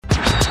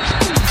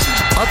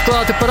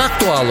Atklāti par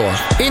aktuālo,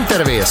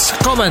 intervijas,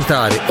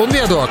 komentāri un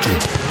viedokļi.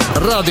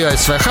 Radio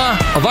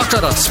SVH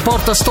vakara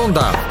sporta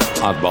stundā.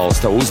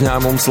 Atbalsta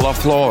uzņēmums La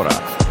Flora.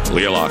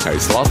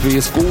 Lielākais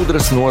Latvijas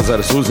kūdras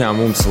nozares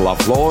uzņēmums La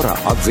Flora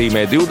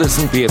atzīmē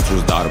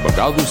 25 darba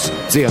gadus,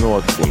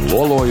 cienot un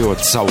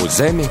lolojot savu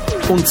zemi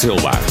un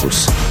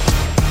cilvēkus.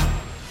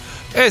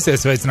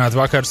 Esiet sveicināti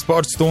vakar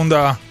sporta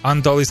stundā.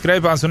 Anatolijs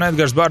Kreipāns un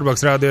Edgars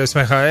Barbaks Radio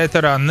SVH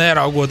ēterā,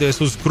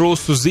 neraugoties uz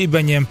krustu,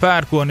 zibeņiem,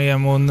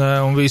 pērkoniem un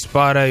visu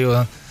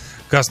pārējo,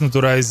 kas nu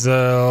tur aiz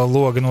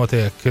loga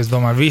notiek. Es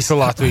domāju, visa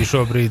Latvija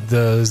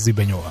šobrīd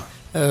zibeņo.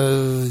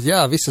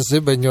 Jā, visa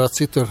zibeņo,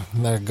 citur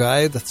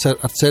gaida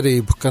ar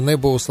cerību, ka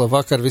nebūs, lai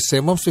vakar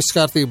visiem mums viss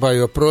kārtībā,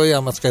 jo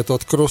projām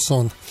atskaitot krusu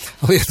un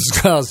lietus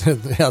gāzi.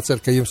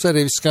 Jācer, ka jums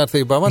arī viss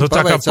kārtībā. Man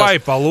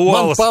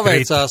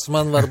paveicās,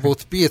 man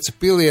varbūt 5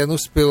 pilieni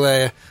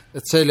uzpilēja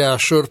ceļā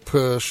šurp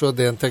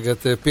šodien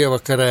tagad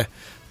pievakarē,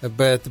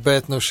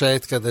 bet nu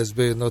šeit, kad es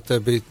biju, nu te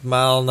bija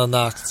melna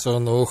nakts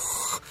un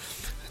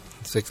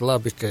cik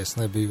labi, ka es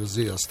nebiju uz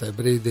ielas tajā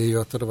brīdī,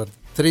 jo tur var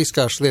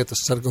trīskārši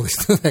lietas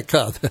sargulīt,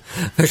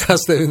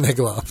 nekas tevi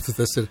neglābtu,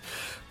 tas ir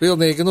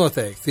pilnīgi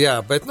noteikti, jā,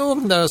 bet, nu,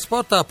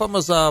 sportā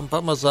pamazām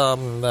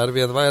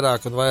arvien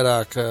vairāk un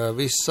vairāk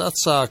viss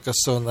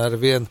atsākas un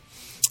arvien,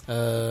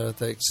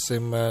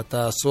 teiksim,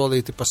 tā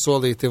solīti pa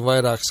solītim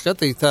vairāk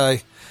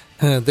skatītāji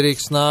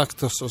drīkst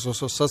nākt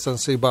uz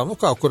sacensībām, nu,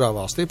 kā kurā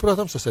valstī,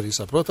 protams, tas arī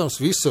saprotams,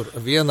 visur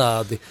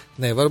vienādi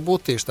nevar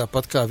būt, tieši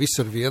tāpat kā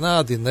visur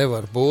vienādi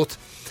nevar būt,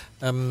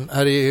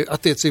 arī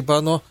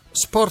attiecībā no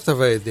sporta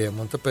veidiem,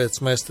 un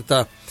tāpēc mēs te tā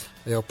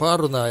jau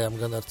pārunājām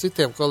gan ar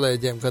citiem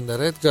kolēģiem, gan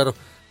ar Edgaru.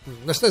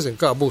 Es nezinu,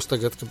 kā būs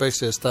tagad, ka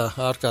beigsies tā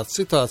ārkārtas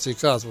situācija,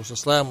 kāds būs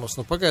tas lēmums.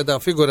 Nu, pagaidām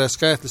figurē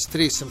skaitlis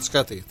 300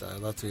 skatītāju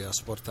Latvijā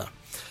sportā.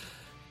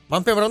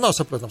 Man, piemēram, nav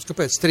saprotams,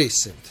 kāpēc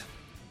 300?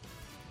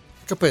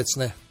 Kāpēc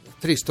ne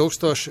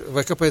 3000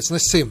 vai kāpēc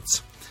ne 100?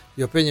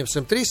 Jo,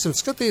 pieņemsim,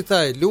 300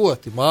 skatītāji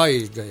ļoti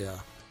mājīgajā.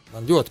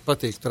 Man ļoti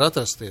patīk tur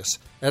atrasties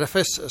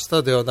RFS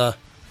stadionā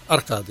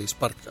Arkādijas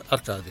parka,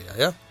 Arkādijā,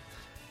 ja?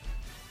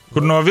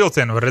 Kur no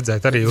vilciena var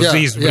redzēt arī uz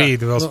īsu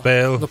brīdi vēl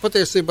spēli. Nu,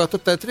 patiesībā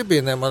tur tā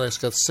tribīnē, man liekas,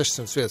 kāds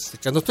 600 vietas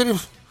tikai. Nu, tur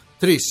ir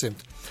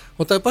 300.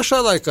 Un tā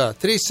pašā laikā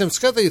 300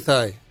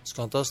 skatītāji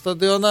Skonto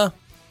stadionā,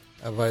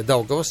 vai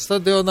Daugavas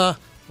stadionā,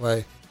 vai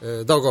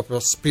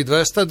Daugavpils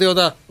Speedway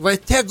stadionā, vai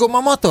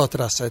Ķeguma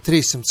mototrasē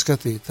 300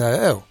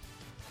 skatītāji.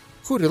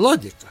 Kur ir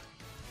loģika?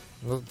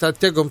 Nu, tā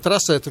Ķeguma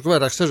trasē, tur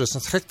vairāk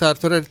 60 hektāri,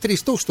 tur arī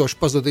 3000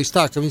 pazudīs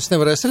tā, ka viņas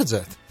nevarēs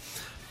redzēt.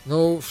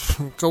 Nu,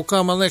 kaut kā,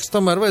 man liekas,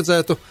 tomēr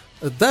vajadzētu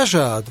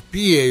dažādu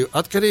pieeju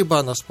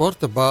atkarībā no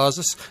sporta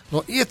bāzes,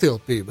 no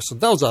ietilpības. Un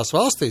daudzās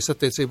valstīs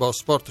attiecībā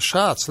uz sporta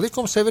šāds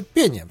likums jau ir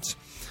pieņemts.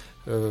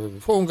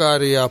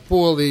 Ungārijā,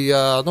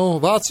 Polijā, nu,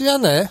 Vācijā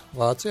nē.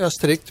 Vācijā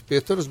strikti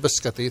pieturas bez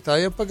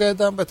skatītājiem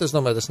pagaidām, bet es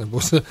domāju, tas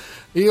nebūs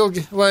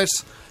ilgi vairs.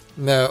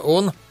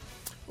 Un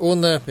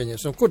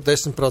pieņemsim, kur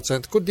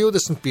 10%, kur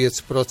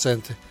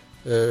 25%,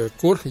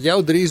 kur jau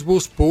drīz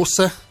būs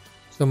puse.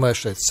 Domāju,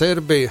 šeit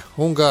Serbija,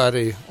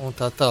 Ungārija un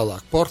tā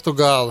tālāk.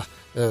 Portugāla,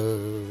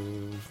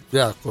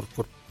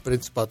 kur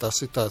principā tā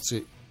situācija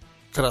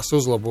krasi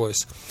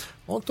uzlabojas.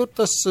 Un tur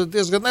tas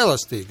diezgan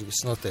elastīgi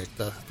viss notiek.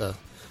 Tā.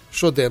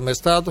 Šodien mēs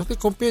tādu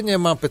likumu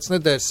pieņēmām, pēc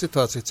nedēļas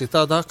situācija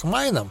citādāk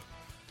mainam.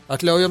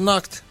 Atļaujam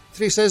nākt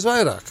 3 reizes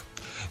vairāk.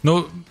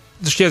 Nu,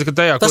 šķiet, ka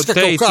tajā, tas, ko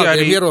teici, arī... Tas, ka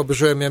kādiem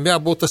ierobežojumiem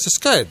jābūt, tas ir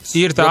skaidrs.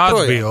 Ir tā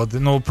atbilde.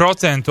 Nu,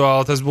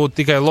 procentuāli tas būtu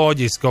tikai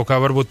loģiski kaut kā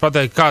varbūt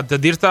pateikt, kāda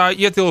tad ir tā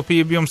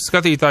ietilpība jums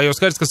skatītāji, jo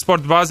skaidrs, ka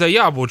sporta bāzē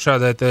jābūt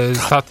šādai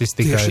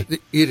statistikai.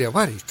 Tieši ir jau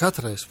arī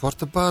katrai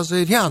sporta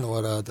bāzē ir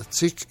jānorāda,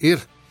 cik ir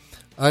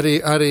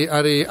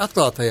arī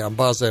atklātajām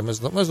bāzēm.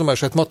 Es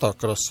domāju, šeit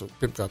motokrosu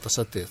pirmkārt tas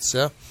attiecas,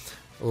 ja,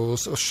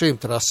 uz šīm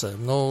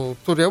trasēm. Nu,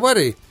 tur jau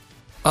arī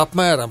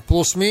apmēram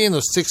plus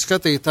mīnus, cik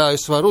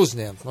skatītājus var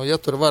uzņemt. Nu, ja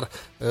tur var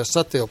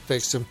satilpt,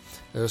 teiksim,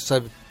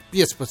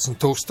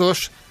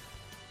 15,000,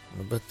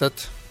 bet tad,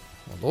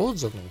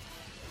 lūdzu,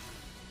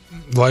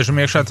 laižam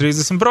iekšā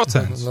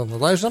 30%. Nu,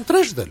 laižam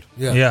trešdaļu.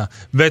 Jā,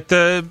 bet,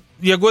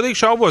 ja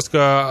godīgi šaubos,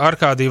 ka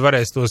Arkādija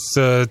varēs tos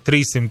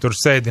 300 tur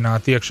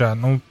sēdināt iekšā,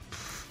 nu,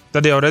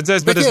 tad jau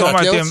redzēs, bet es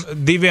domāju, tiem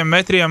 2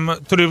 metriem,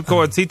 tur ir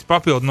kaut kādi citi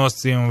papildu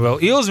nosacījumi vēl.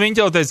 Ilz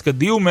Viņķela teica, ka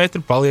 2 metri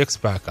paliek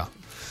spēkā.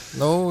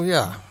 Nu,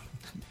 jā.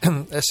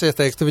 Es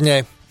ieteiktu viņai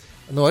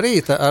no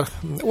rīta ar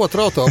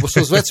otru autobusu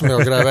uz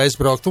Vecmilgrāvu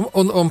aizbraukt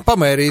un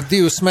pamērīt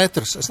 2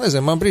 metrus. Es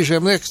nezinu, man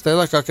brīžiem liekas, tajā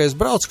laikā, ka es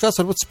braucu, kāds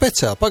varbūt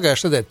speciāli.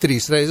 Pagājušajā nedēļā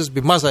 3 reizes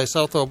bija mazais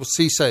autobus,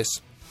 īsais.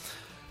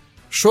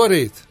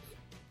 Šorīt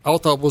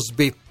autobus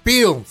bija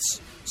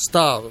pilns,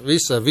 stāv,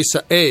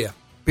 visa eja,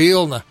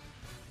 pilna.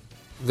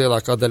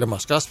 Lielākā daļa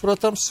maskās,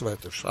 protams, vai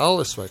tur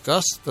šallis vai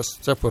kas, tas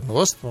cepur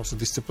nost, mums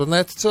ir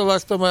disciplinēti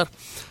cilvēki tomēr,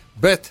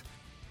 bet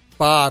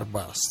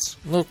pārbāsts.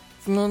 Nu,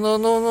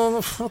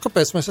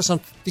 kāpēc mēs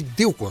esam tik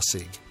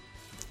divkosīgi?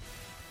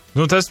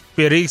 Nu, tas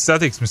pie Rīgas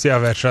satiksmes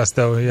jāvēršās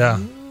tev, jā.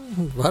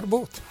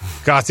 Varbūt.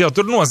 Kāds jau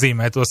tur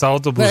nozīmē tos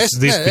autobusus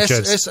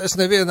dispečers? Es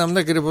nevienam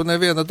negribu,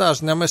 neviena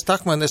dārzņam, es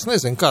takmēn, es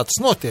nezinu, kā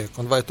tas notiek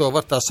un vai to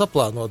var tā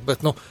saplānot,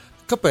 bet,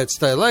 kāpēc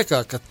tajā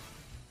laikā, kad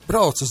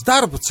brauc uz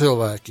darbu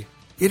cilvēki,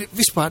 ir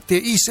vispār tie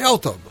īsi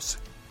autobusi?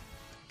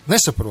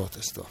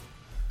 Nesaprotu es to.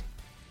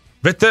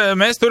 Bet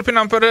mēs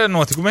turpinām par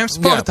notikumiem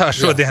sportā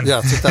šodien.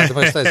 Jā, citādi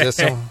mēs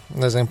aiziesim,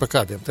 nezinu, par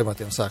kādiem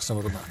tematiem sāksim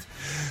runāt.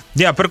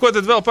 Jā, par ko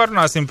tad vēl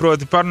parunāsim?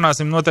 Proti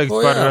parunāsim noteikti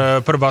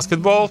par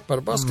basketbolu. Par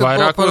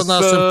basketbolu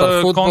parunāsim, par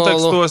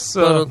futbolu,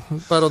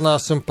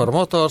 parunāsim par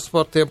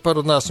motorsportiem,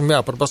 parunāsim,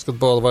 par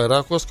basketbolu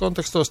vairākos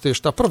kontekstos,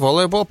 tieši tā par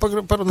volejbolu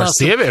parunāsim. Par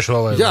sieviešu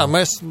volejbolu? Jā,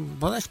 mēs,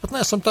 man liekas, pat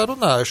neesam tā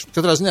runājuši.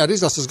 Katrā ziņā ar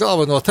izlases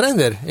galveno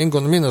treneri,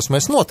 Ingunu Minus,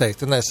 mēs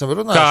noteikti neesam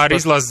runājuši. Kā ar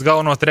izlases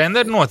galveno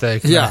treneri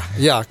noteikti?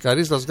 Jā, kā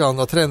ar izlases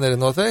galveno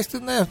treneri noteikti,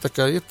 tā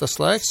kā ir tas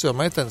laiks, jo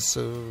meitenes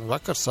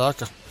vakar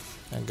sāka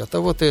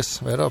gatavoties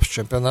Eiropas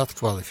čempionāta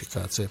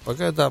kvalifikācijai.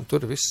 Pagaidām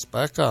tur viss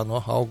spēkā no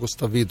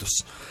augusta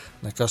vidus.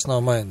 Nekas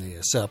nav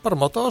mainījies. Jā, par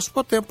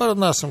motorsportiem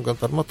parunāsim, gan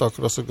par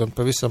motokrosu, gan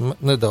pavisam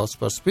nedaudz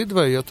par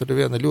speedway, jo tur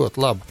ir viena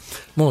ļoti laba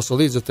mūsu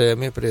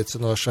līdzjutējiem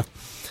iepriecinoša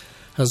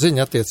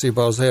ziņa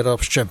attiecībā uz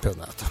Eiropas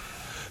čempionātu.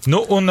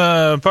 Un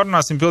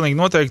parunāsim pilnīgi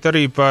noteikti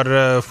arī par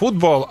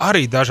futbolu,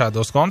 arī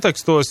dažādos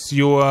kontekstos,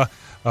 jo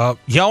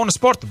jauna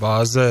sporta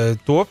bāze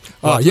top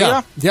Latvijā.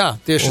 Jā,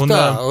 tieši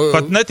tā.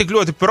 Pat netik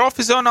ļoti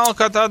profesionāli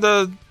kā tāda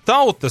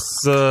tautas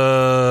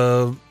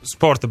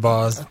sporta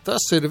bāze.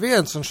 Tas ir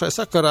viens, un šai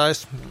sakarā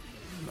es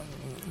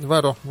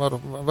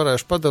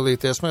varēšu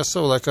padalīties. Mēs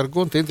savulaik ar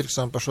Gunti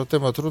Indriksam par šo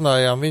tematu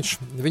runājām.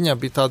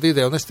 Viņam bija tāda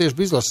ideja, un es tieši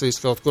biju izlasījis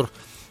kaut kur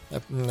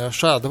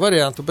šādu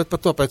variantu, bet par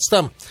to pēc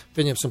tam,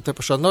 pieņemsim te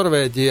pašā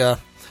Norvēģijā,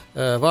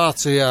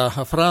 Vācijā,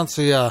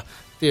 Francijā,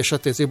 tieši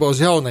attiecībā uz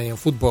jaunajiem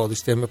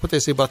futbolistiem.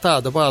 Patiesībā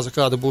tāda bāze,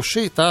 kāda būs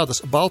šī,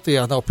 tādas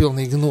Baltijā nav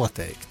pilnīgi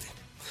noteikti.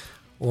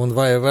 Un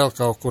vai vēl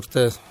kaut kur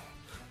te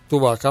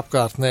tuvāk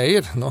apkārtnē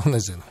ir,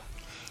 nezinu.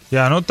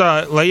 Jā, tā,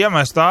 lai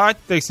mēs tā,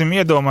 teiksim,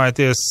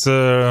 iedomājieties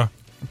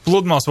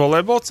pludmales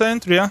volejbola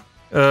centru,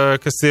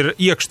 kas ir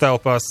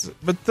iekštelpās,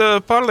 bet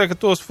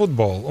pārliekat tos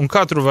futbolu. Un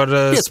kā tur var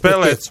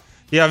spēlēt?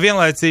 Jā,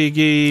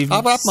 vienlaicīgi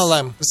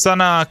apmalēm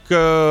sanāk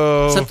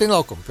 7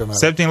 laukumi, piemēram.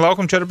 7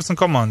 laukumi, 14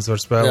 komandas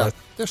var spēlēt.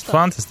 Jā, tieši tā.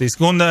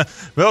 Fantastiski. Un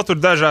vēl tur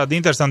dažādi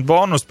interesanti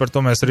bonus, par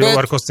to mēs ar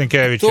Ilvaru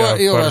Kostinkeviču parunāsim.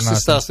 To Ilvars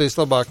izstāstīs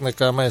labāk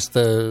nekā mēs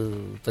te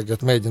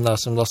tagad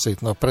mēģināsim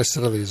lasīt no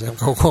presa relīzēm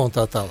kaut ko un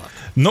tā tālāk.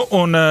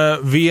 Un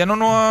vienu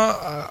no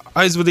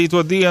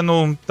aizvadīto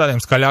dienu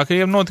tādiem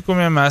skaļākajiem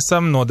notikumiem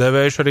esam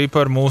nodēvējuši arī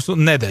par mūsu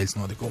nedēļas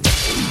notikumu.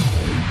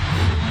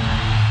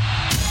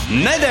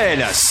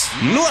 Nedēļas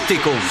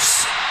notikums!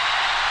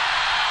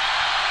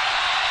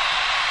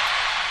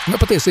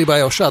 Patiesībā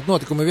jau šādi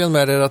notikumi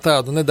vienmēr ir ar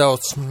tādu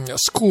nedaudz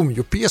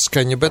skumju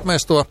pieskaņu, bet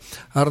mēs to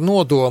ar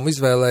nodomu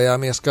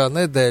izvēlējāmies kā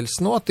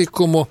nedēļas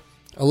notikumu,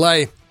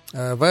 lai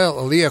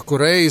vēl lieku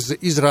reizi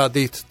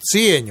izrādītu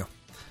cieņu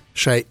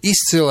šai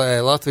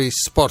izcilē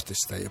Latvijas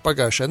sportistei.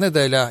 Pagājušajā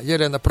nedēļā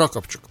Jelena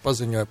Prokopčuka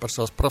paziņoja par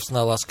savas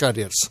profesionālās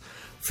karjeras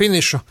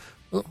finišu.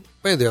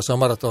 Pēdējo savu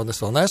maratonu es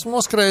vēl neesmu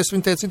noskrējis,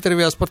 viņa teica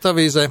intervijās par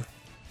avīzē,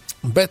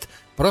 bet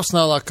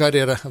profesionālā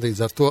karjera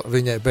līdz ar to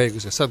viņai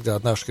beigusies.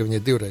 Atgādināšu, ka viņa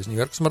ir 2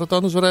 Ņujorkas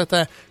maratona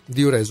uzvarētāja,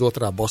 2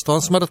 2.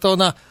 Bostonas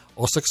maratonā,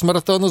 Osakas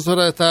maratona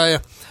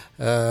uzvarētāja,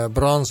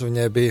 bronza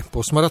viņai bija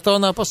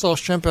pusmaratonā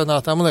pasaules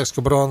čempionātā, man liekas,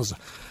 ka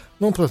bronza.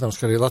 Protams,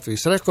 ka arī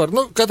Latvijas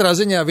rekords. Katrā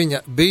ziņā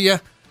viņa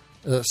bija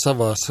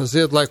savās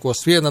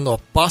ziedlaikos viena no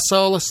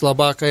pasaules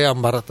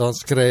labākajām maratona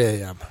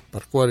skrējējām,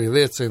 par ko arī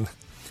liecina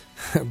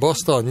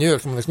Bostona,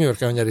 Ņujorka, man liekas,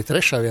 Ņujorkā viņa arī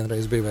 3.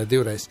 vienreiz bija vai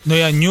 2 reizes.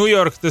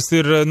 Ņujorka,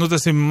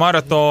 tas ir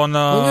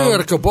maratona.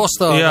 Ņujorka,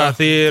 Bostona, jā,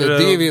 tie ir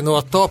 2 no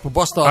top.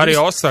 Bostona, arī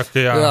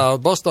Osaka, jā. Jā,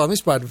 Bostona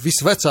vispār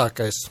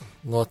visvecākais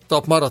no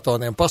top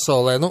maratoniem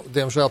pasaulē.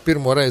 Diemžēl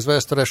pirmo reizi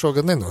vēsturē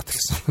šogad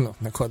nenotiks.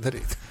 Neko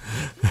darīt.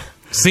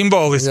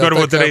 Simboliski, jā,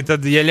 varbūt arī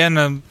tad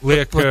Jelena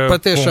liek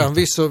patiešām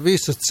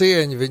visu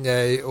cieņu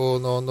viņai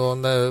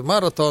un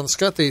maratonu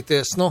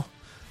skatīties,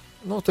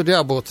 tur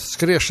jābūt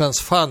skriešanas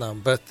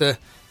fanam, bet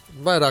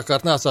vairāk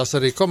kārt nācās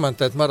arī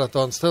komentēt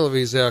maratonas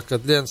televīzijā,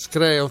 kad Liena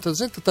skrēja, un tad,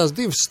 tās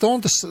 2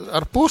 stundas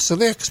ar pusi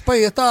liekas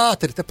paiet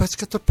ātri, tāpēc,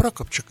 ka tur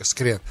Prokopčuka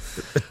skrien.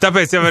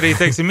 Tāpēc jau arī,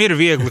 ir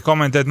viegli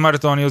komentēt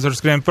maratonu, jo tur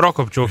skrien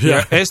Prokopčuka.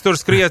 Ja es tur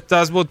skrietu,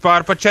 tās būtu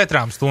pār pa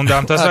 4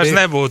 stundām, tas vairs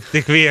nebūtu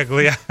tik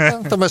viegli, jā.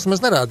 Tāpēc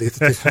mēs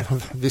nerādītu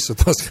visu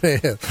to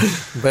skrējienu.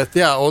 Bet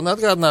jā, un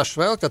atgādināšu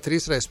vēl, ka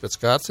 3 reizes pēc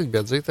kārtas viņa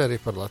bija atzīta arī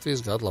par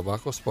Latvijas gadu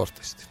labāko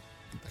sportisti.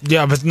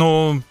 Jā, bet,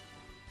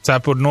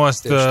 cepur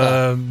nost,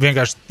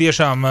 vienkārši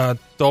tiešām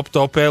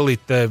top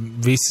elite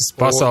visas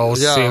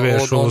pasaules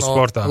sieviešu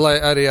sportā. Lai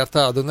arī ar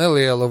tādu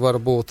nelielu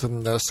varbūt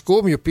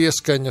skumju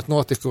pieskaņu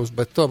notikums,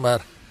 bet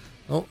tomēr,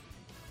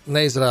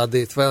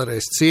 neizrādīt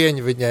vēlreiz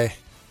cieņu viņai,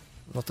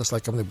 tas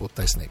laikam nebūtu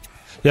taisnīgi.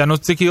 Jā, nu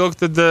cik ilgi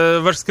tad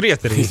var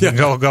skriet arī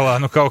galu galā,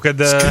 nu kaut kad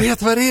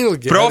skriet var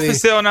ilgi.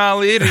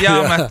 Profesionāli ir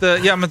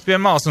jāmet pie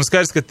malas, un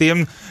skaidrs, ka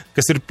tiem,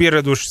 kas ir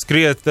pieraduši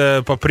skriet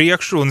pa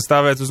priekšu un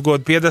stāvēt uz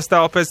godu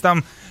piedestālu pēc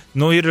tam,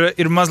 nu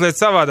ir mazliet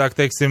savādāk,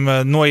 teiksim,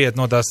 noiet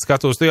no tās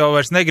skatus. Tu jau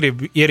vairs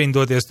negribi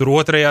ierindoties tur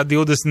 2.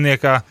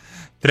 20.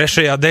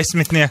 3.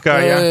 10.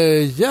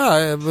 Jā,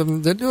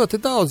 ļoti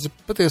daudz,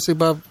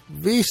 patiesībā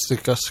visi,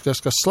 kas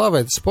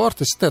slavēti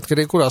sportisti,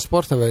 neatkarīgi kurā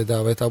sporta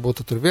veidā, vai tā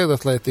būtu tur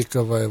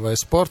vieglatletika, vai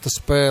sporta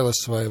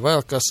spēles, vai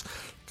vēl kas,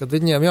 kad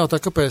viņiem jautā,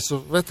 kāpēc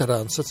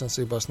veterānu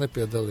sacensībās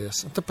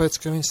nepiedalies.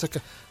 Tāpēc, ka viņi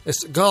saka,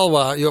 es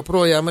galvā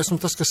joprojām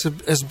esmu tas, kas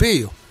es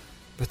biju,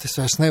 bet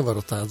es vairs nevaru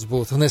tāds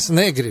būt, un es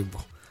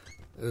negribu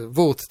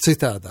būt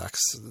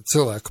citādāks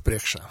cilvēku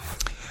priekšā.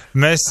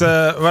 Mēs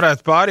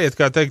varētu pāriet,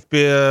 kā teikt,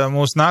 pie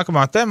mūsu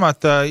nākamā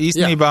temata.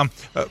 Īstenībā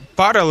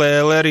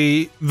paralēli arī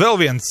vēl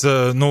viens,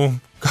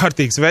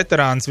 kārtīgs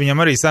veterāns,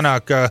 viņam arī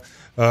sanāk, ka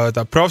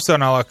tā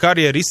profesionālā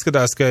karjera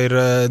izskatās, ka ir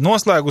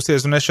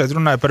noslēgusies, un es šeit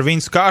runāju par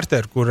Vinsu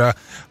Kārteru, kur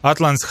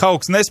Atlants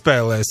Hawks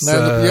nespēlēs.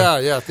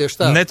 Jā, tieši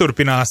tā.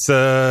 Neturpinās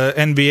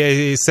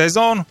NBA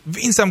sezonu.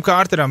 Vinsam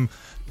Kārteram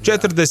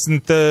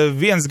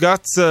 41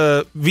 gads,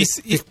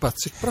 tikpat,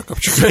 cik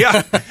Prokopčuk. Jā,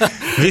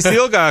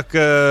 visilgāk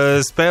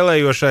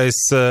spēlējošais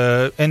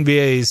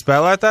NBA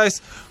spēlētājs,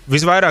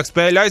 visvairāk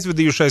spēļu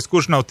aizvadījušais,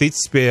 kurš nav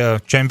ticis pie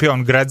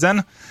čempiona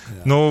Gredzena.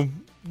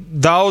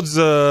 Daudz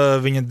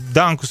viņa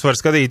dankus var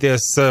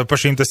skatīties pa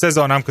šīm te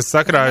sezonām, kas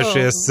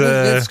sakrājušies.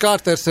 Vins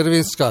Kārters ir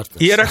Vins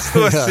Kārters.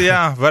 Ierakstos,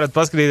 jā, varat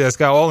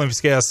paskatīties, kā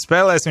olimpiskajās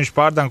spēlēs viņš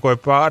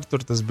pārdankoja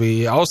tur tas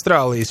bija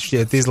Austrālijas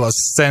šķiet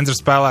izlases centra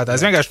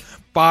spēlētājs. Vienkārši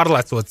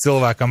pārlecot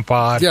cilvēkam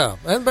pāri. Jā,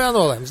 NBA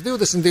nolēms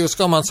 22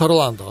 komandas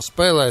Orlando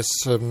spēlēs,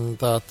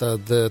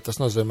 tātad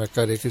tas nozīmē,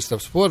 ka arī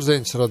Kristaps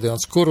Porziņš,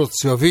 Rodions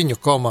Kurucs, jo viņu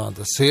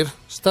komandas ir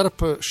starp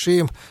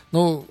šīm,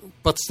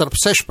 pat starp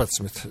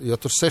 16, jo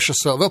tur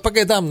 6 vēl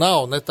pagaidām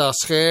nav, ne tā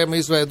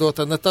schēma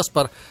izveidota, ne tas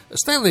par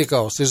Stanley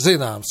Kausu ir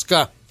zināms,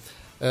 ka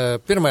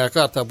pirmajā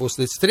kārtā būs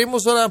līdz 3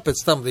 uzvarām,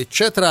 pēc tam līdz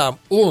 4,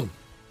 un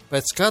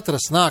pēc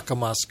katras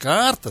nākamās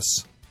kārtas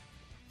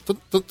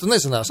Tu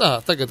nezinās,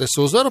 tagad es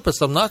uzvaru, pēc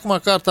tam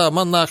nākamā kārtā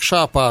man nāk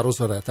šā pār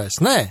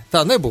uzvarētājs. Nē,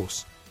 tā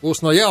nebūs.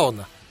 Būs no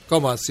jauna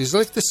komandas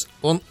izliktis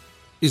un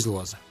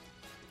izloze.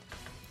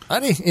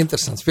 Arī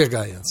interesants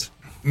piegājiens.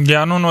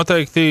 Jā,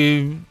 noteikti,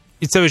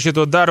 it sevišķi, ja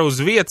to dara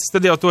uz vietas,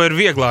 tad jau to ir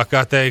vieglāk,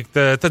 kā teikt.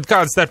 Tad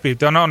kāda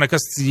starpība? Tev nav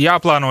nekas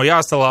jāplāno,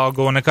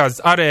 jāsalāgo,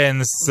 nekādas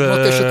arēnas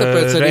tieši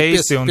tāpēc arī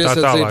reisi un tā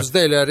tālāk. Piesardzības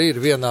dēļ arī ir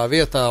vienā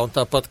vietā, un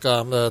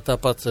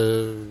tāpat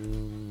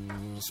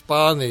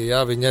Spānija,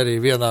 viņi arī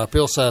vienā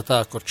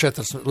pilsētā, kur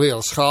 4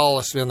 lielas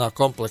halles vienā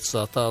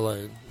kompleksā, tā lai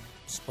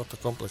sporta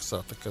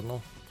kompleksā, tā ka,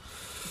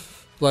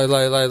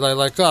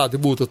 lai kādi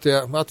būtu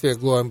tie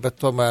atvieglojumi, bet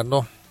tomēr,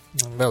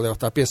 vēl jau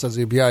tā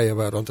piesardzība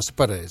jāievēro, un tas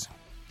ir pareizi.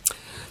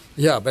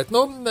 Jā, bet,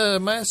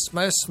 mēs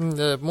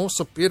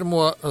mūsu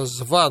pirmo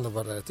zvanu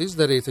varētu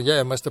izdarīt, un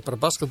ja mēs te par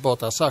basketbolu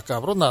tā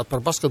sākām runāt,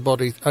 par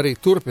basketbolu arī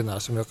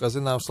turpināsim, jo, kā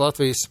zināms,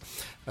 Latvijas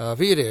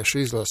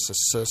vīriešu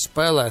izlases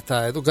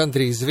spēlētāji,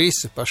 gandrīz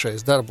visi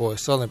pašais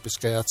darbojas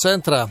Olimpiskajā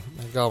centrā,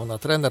 galvenā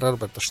trenera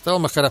Roberta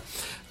Štelmachera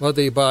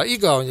vadībā.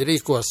 Igauni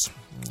rīkos,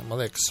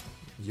 man liekas,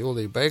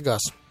 jūlija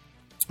beigās,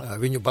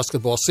 viņu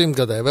basketbola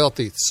 100-gadē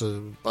veltīts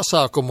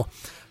pasākumu.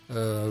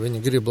 Viņi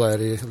grib, lai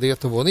arī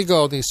Lietuva un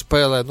Igaunija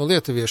spēlē.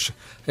 Lietuvieši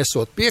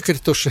esot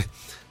piekrituši,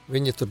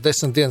 viņi tur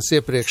 10 dienas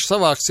iepriekš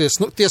savāksies.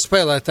 Tie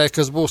spēlētāji,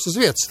 kas būs uz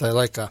vietas tajā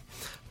laikā,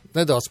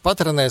 nedaudz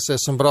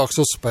patrenēsies un brauks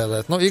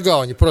uzspēlēt.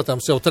 Igauņi,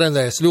 protams, jau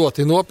trenējas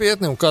ļoti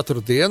nopietni un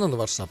katru dienu,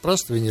 var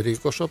saprast, viņi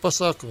rīko šo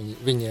pasākumu,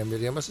 viņiem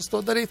ir iemesls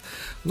to darīt.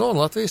 Un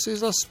Latvijas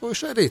izlases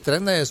puiši arī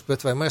trenējas,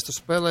 bet vai mēs tur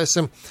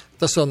spēlēsim,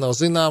 tas vēl nav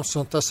zināms,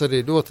 un tas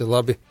arī ļoti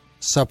labi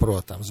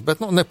saprotams.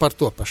 Bet ne par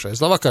to pašreiz.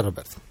 Labvakar,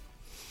 Robert!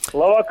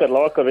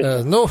 Labvakar.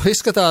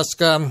 Izskatās,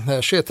 ka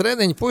šie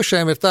treniņi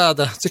puišiem ir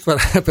tāda, cik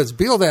var pēc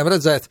bildēm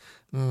redzēt,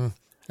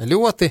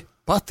 ļoti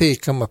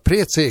patīkama,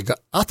 priecīga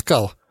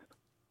atkal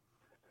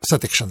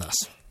satikšanās.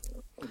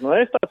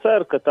 Es tā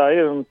ceru, ka tā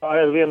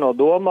ir viena no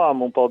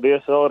domām, un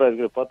paldies vēlreiz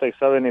gribu pateikt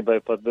Savienībai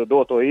par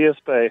doto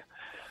iespēju.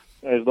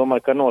 Es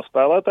domāju, ka no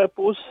spēlētāju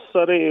puses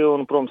arī,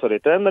 un, protams, arī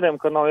treneriem,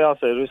 ka nav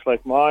jāsēž visu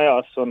laiku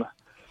mājās,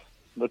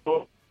 bet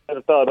to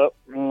ir tāda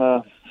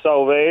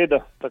savu veidu,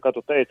 tā kā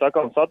tu teici,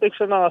 atkal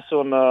satikšanās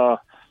un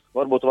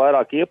varbūt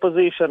vairāk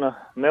iepazīšana,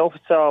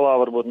 neoficiālā,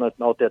 varbūt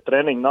nav tie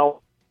treniņi, nav.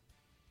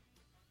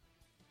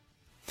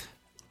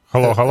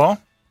 Halo?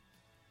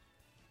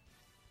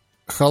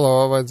 Halo,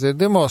 vai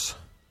dzirdimos?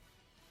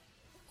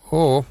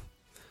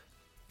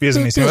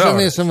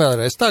 Piezvanīsim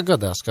vēlreiz. Tā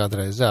gadās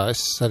kādreiz, jā,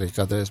 es arī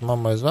kādreiz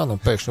mammai zvanu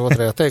un pēkšņi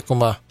otrajā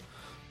teikumā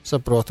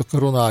saprotu,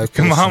 ka runāju.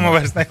 Ka mamma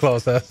vairs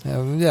neklausās.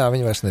 Jā,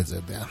 viņa vairs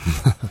nedzird, jā.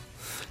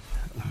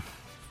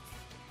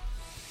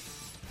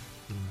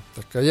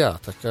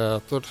 Tā kā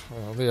tur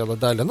liela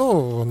daļa,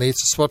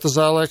 Nīcas sporta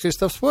zālē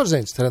Kristaps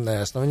Porziņš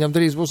trenējas, viņam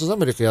drīz būs uz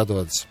Ameriku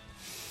jādodas,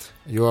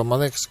 jo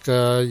man liekas, ka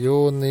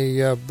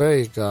jūnija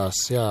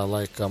beigās, jā,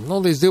 laikam,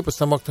 līdz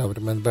 12.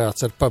 oktobrim NBA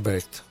cer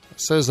pabeigt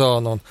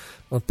sezonu,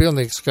 un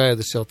pilnīgi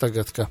skaidrs jau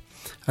tagad, ka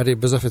arī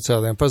bez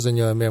oficiāliem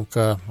paziņojumiem,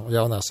 ka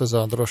jaunā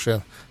sezona droši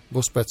vien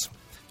būs pēc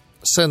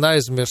sen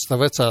aizmirsta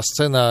vecā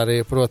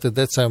scenārija, proti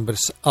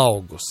decembris,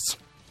 augusts.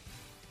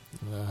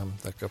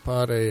 Tā kā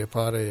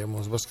pārējie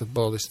mūsu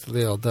basketbolisti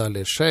liela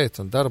daļa ir šeit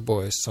un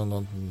darbojas,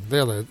 un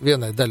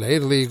vienai daļai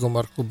ir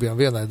līguma ar klubiem,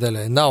 vienai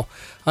daļai nav.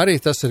 Arī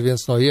tas ir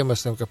viens no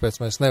iemesliem, kāpēc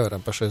mēs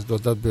nevaram pašais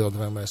dot atbildi,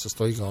 vai mēs uz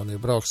to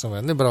Igauniju brauksim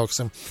vai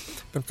nebrauksim.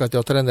 Pirmkārt,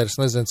 jau treneris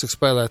nezina, cik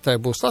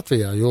spēlētāji būs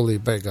Latvijā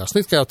jūlija beigās.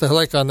 It kā jau tajā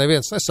laikā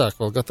neviens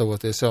nesāk vēl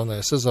gatavoties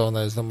jaunajai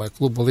sezonai, es domāju,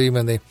 klubu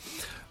līmenī,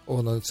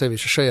 un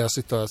sevišķi šajā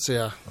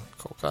situācijā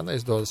kaut kā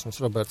neizdodas mums,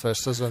 Roberts,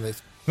 vairs sazvanīt.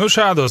 Nu,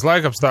 šādos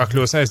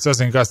laikapstākļos es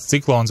sazinu, kāds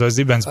ciklons vai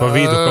zibens pa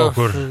vidu kaut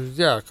kur.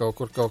 Jā,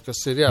 kaut kas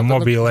ir. Jā,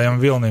 mobilajam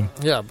vilnim.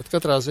 Jā, bet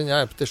katrā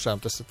ziņā,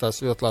 patiešām tas ir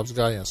tās ļoti labs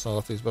gājiens no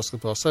Latvijas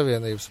Basketbola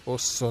Savienības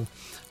puses,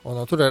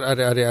 un tur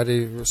arī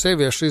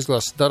sieviešu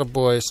izlases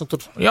darbojas.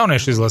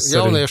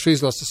 Jauniešu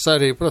izlases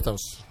arī,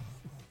 protams,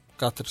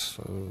 katrs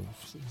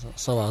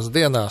savās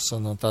dienās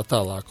un tā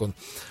tālāk.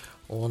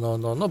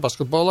 Un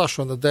basketbolā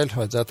šonadēļ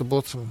vajadzētu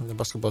būt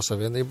Basketbola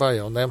Savienībā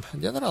jaunajam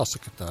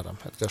ģenerālsekretāram.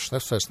 Edgars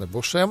Šnefs vairs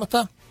nebūs šajā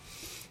matā.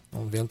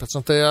 Un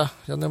 11.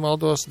 ja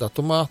nemaldos,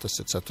 datumā, tas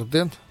ir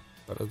ceturtdien,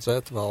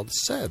 paredzēt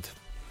valdes sēdi.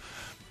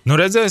 Nu,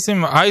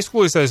 redzēsim,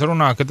 aizkulisēs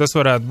runā, ka tas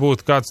varētu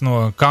būt kāds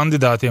no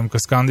kandidātiem,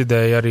 kas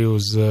kandidēja arī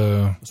uz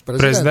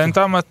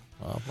prezidenta amatu.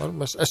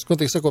 Es,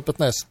 godīgi sakot,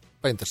 pat neesmu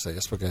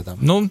painteresējies pagaidām.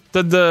 Nu,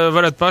 tad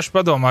varat paši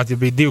padomāt, ja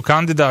bija 2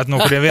 kandidāti, no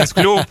kuriem viens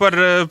kļuva par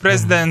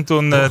prezidentu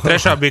un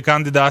trešā bija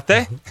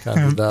kandidāte,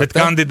 bet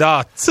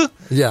kandidāts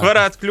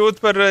varētu kļūt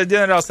par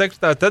ģenerāla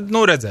sekretāru, tad,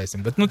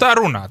 redzēsim. Bet, tā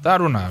runā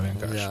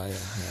vienkārši. Jā.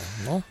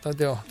 Nu, tad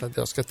jau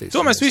skatīsim.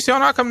 To mēs visu jau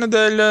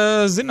nākamnedēļ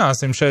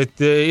zināsim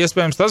šeit.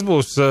 Iespējams, tas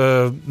būs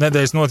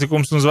nedēļas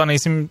notikums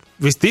un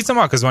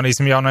visticamāk, ka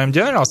zvanīsim jaunajam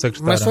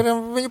ģenerālsekretāram. Mēs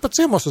varam viņu pat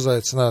ciemos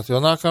uzaicināt, jo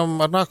ar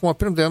nākamo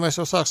pirmdienu mēs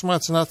jau sāksim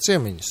aicināt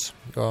ciemiņus.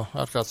 Jo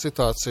ārkārtas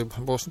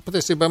situācija būs.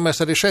 Patiesībā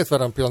mēs arī šeit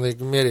varam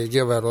pilnīgi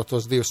mierīgi ievērot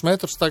tos 2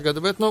 metrus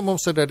tagad, bet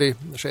mums ir arī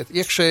šeit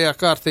iekšējā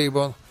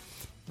kārtība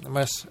un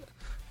mēs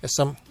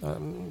esam,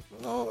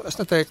 es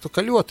neteiktu,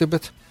 ka ļoti,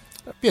 bet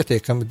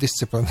pietiekami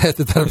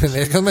disciplinēti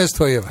darbinieki, un mēs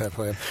to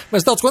ievērojam.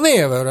 Mēs daudz ko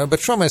neievērojam,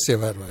 bet šo mēs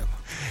ievērojam.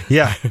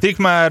 Jā,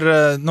 tikmēr,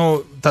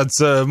 tāds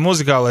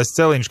muzikālais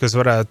celiņš, kas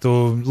varētu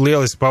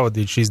lieliski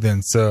pavadīt šīs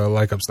dienas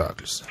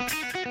laikapstākļus.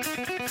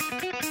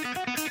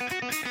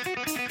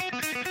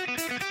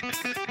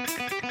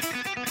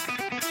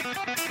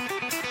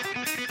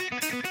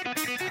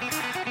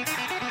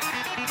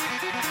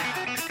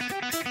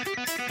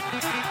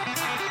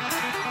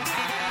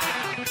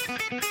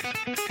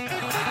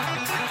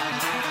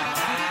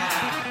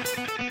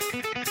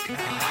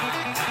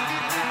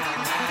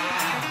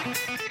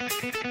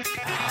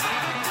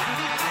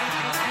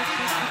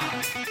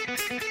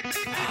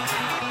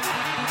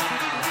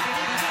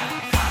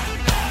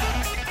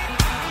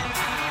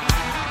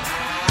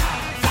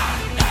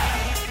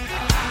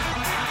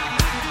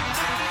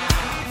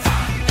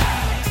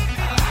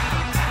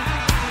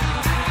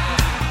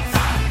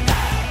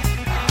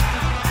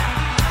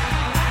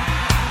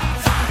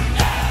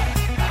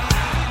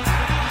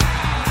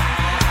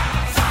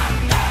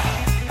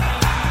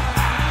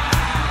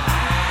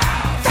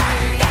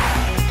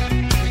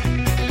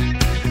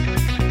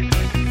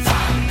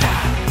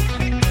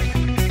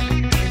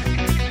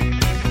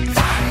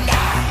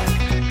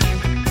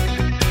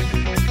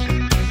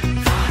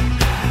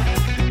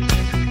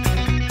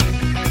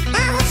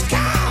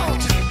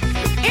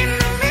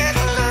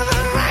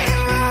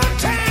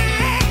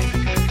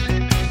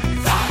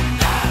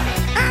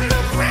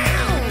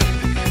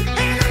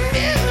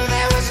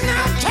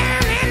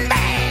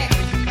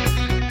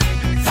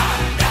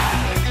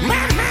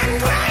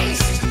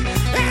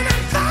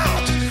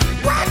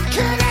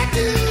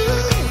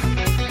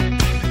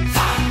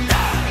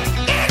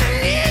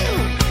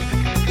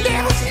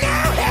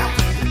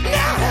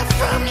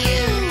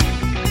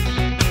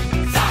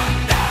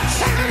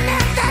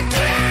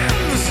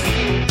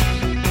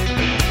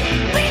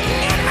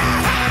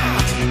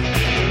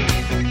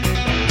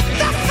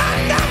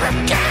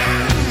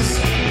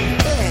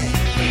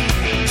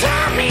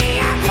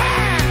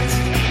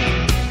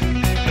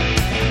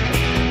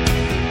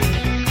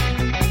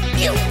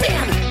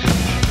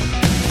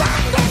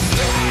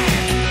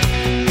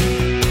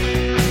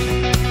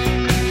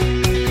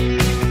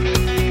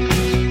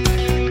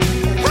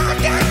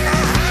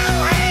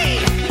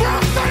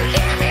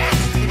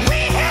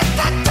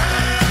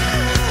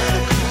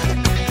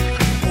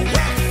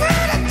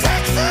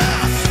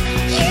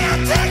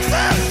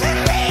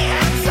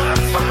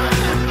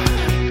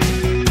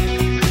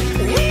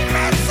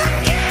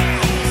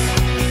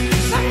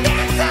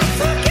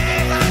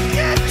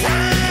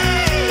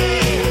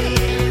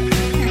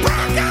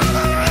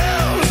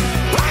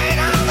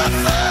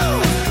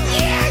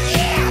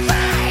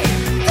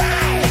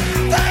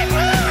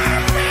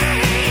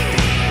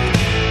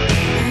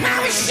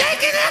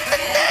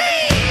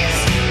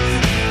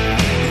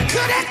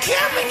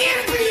 coming in,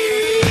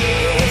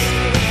 please.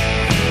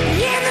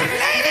 Yeah, the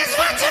ladies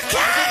want to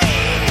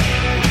come.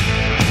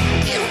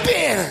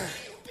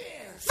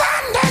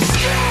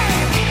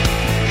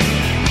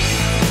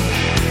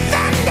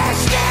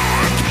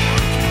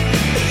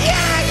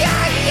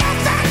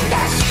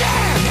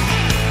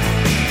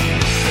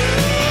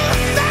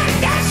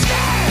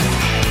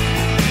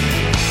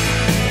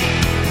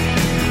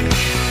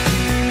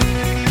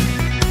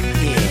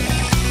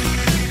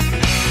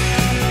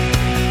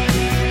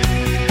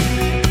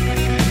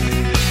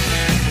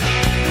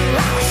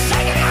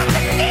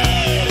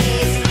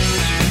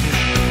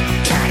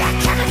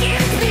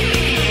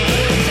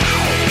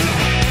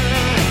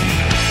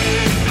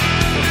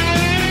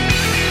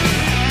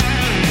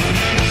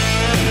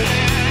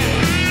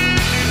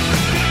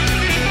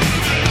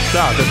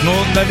 Tā, tad,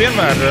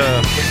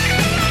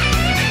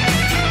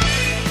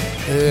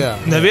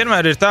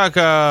 nevienmēr ir tā,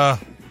 ka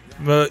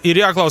ir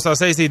jāklausās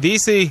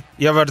AC/DC,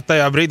 ja var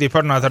tajā brīdī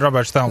parunāt ar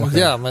Robertu Stelmacheru.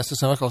 Jā, mēs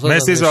esam atkal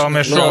Mēs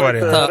izvēlamies šo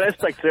variantu.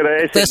 Respekts ir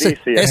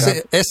AC/DC.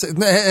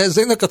 Es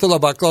zinu, ka tu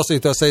labāk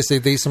klausītos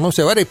AC/DC, mums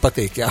jau arī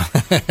patīk, jā.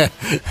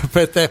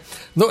 Bet,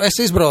 es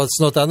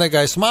izbraucu no tā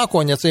negaisa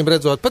mākoņa, acīm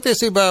redzot.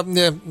 Patiesībā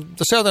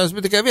tas jautājums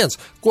bija tikai viens.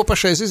 Ko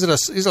pašreiz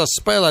izlases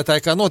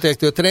spēlētāji, kā notiek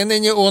tie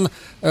treniņi, un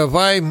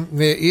vai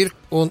ir,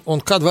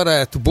 un kad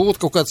varētu būt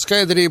kaut kāda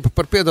skaidrība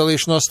par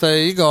piedalīšanos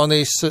tajā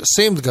Igaunijas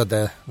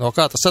 100-gadē? No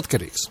kā tas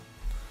atkarīgs?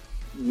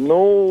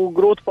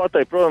 Grūti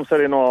pateikt, protams,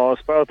 arī no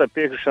spēlētāja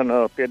piekrišana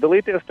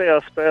piedalīties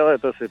tajā spēlē,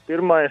 tas ir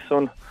pirmais,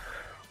 un,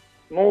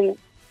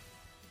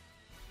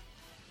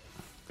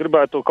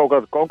 gribētu kaut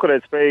kādu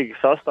konkurētspējīgu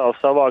sastāvu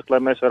savākt,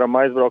 lai mēs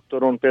varam aizbraukt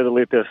tur un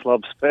piedalīties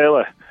labi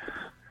spēlē.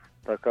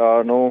 Tā kā,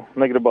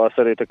 negribās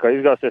arī tā kā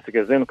izgāsties,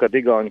 tikai zinu, ka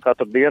Igauni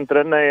katru dienu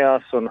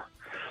trenējās,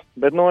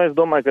 bet, es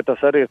domāju, ka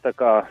tas arī ir tā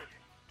kā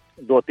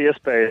dot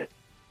iespēju.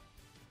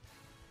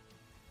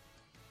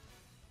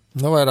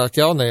 Vairāk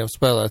jaunajiem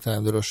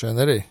spēlētājiem droši vien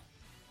arī.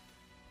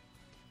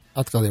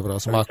 Atkal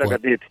iebrauc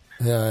mākoņi.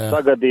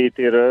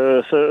 Sagadīti ir,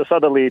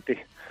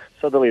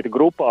 sadalīti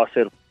grupās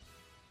ir.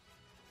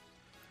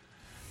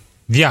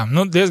 Jā,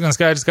 diezgan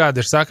skaidrs,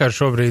 kāda ir sakara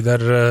šobrīd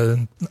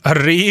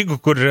ar Rīgu,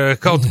 kur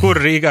kaut kur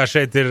Rīgā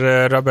šeit ir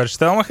Roberts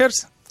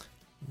Stelmachers.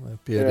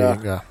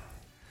 Pierīgā.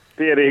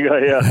 Pierīgā,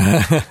 jā.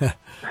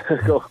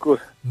 Kaut kur.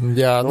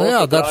 Jā,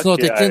 darbs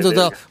notiek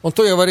individuāli, un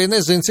tu jau arī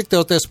nezini, cik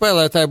tev tie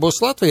spēlētāji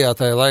būs Latvijā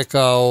tajā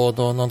laikā,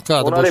 un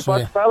kāda būs. Un arī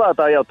pats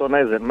spēlētāji jau to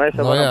nezina. Mēs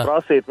jau varam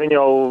prasīt, viņi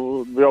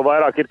jau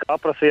vairāk ir kā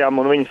aprasījām,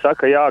 un viņi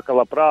saka, jā, ka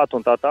labprāt,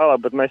 un tā tālāk,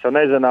 bet mēs jau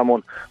nezinām, un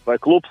vai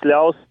klubs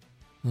ļaus.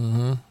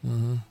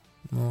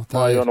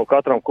 Jo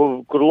katram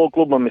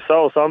klubam ir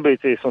savas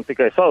ambīcijas un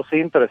tikai savas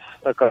intereses,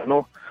 tā kā,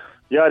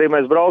 ja arī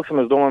mēs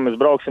brauksim, es domāju, mēs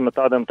brauksim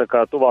ar tādiem tā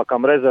kā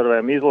tuvākām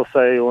rezervēm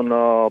izlasēji un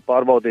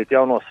pārbaudīt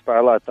jaunos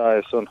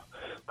spēlētājus, un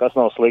kas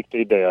nav slikta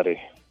ideja arī.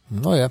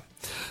 Jā.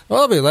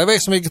 Labi, lai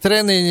veiksmīgi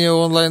treniņi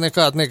un lai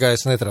nekāda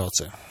negaisa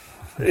netraucē.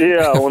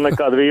 Jā, un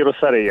nekāda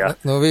vīrusa arī, jā.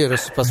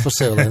 Vīrusa pats par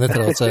sevi, lai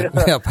netraucē.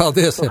 Jā,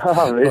 paldies.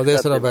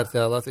 Paldies, Robert,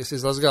 jā, Latvijas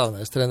izlases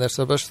galvenais treneris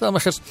Roberts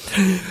Stelmachers.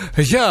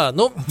 Jā,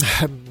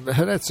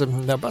 redz,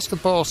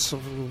 basketbols,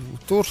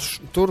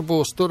 tur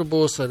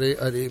būs arī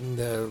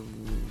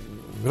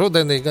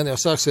rudenī gan jau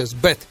sāksies,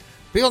 bet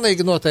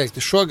pilnīgi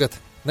noteikti šogad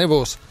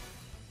nebūs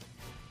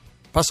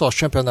pasaules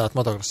čempionāta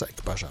motokrosa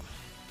ekipāžām.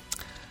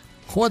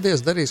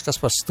 Hodies darīs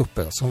Kaspars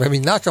Stupels, un vai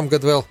viņi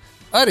nākamgad vēl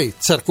arī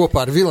cer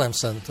kopā ar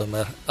Vilemsenu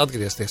tomēr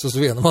atgriezties uz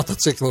vienu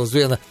motociklu, uz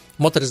viena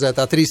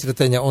motorizētā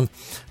trīsriteņa un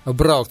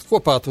braukt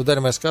kopā. Tu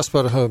dari mēs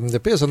Kasparu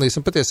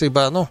piezvanīsim.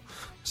 Patiesībā,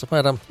 es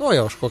apmēram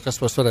nojaušu, ko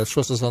Kaspars varētu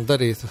šo sezonu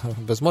darīt.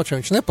 Bez moča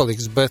viņš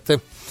nepaliks, bet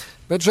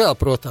žēl,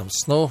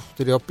 protams,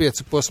 tur jau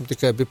 5 posmi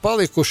tikai bija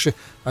palikuši,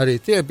 arī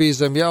tie bija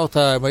zem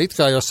jautājuma, it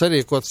kā jau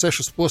sarīkot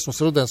 6 posmus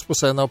rudens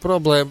pusē nav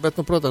problēma,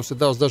 bet, protams, ir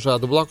daudz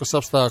dažādu blakus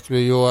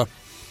apstākļu, jo,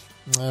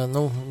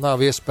 nav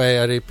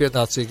iespēja arī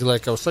pienācīgi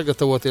laikam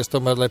sagatavoties,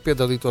 tomēr, lai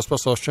piedalītos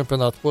pasaules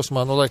čempionāta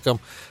posmā,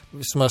 laikam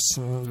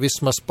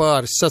vismaz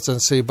pāris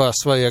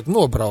sacensībās vajag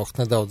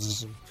nobraukt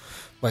nedaudz,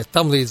 vai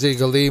tam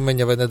līdzīga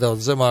līmeņa, vai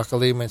nedaudz zemāka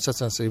līmeņa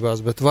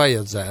sacensībās, bet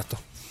vajadzētu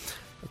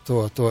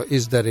to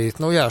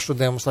izdarīt.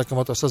 Šodien mums, laikam,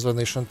 to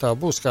sazvanīšana tā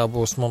būs, kā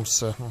būs mums,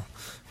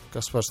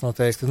 Kaspars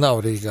noteikti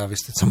nav Rīgā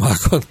visticamāk,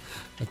 un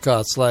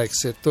kāds laiks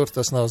ir tur,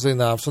 tas nav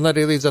zināms. Un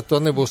arī līdz ar to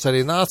nebūs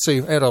arī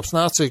Eiropas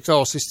nāciju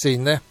kausa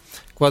izcīņa ne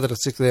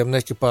kvadricikliem,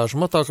 ne ekipāžu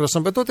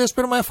motokrosam, bet toties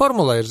pirmajā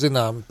formulē ir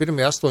zināmi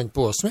pirmie 8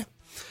 posmi.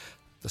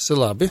 Tas ir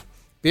labi.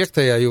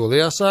 5.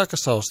 jūlijā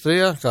sākas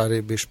Austrijā, kā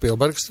arī bija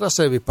Špilbergas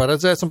trasē, bija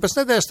paredzēts, un pēc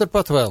nedēļas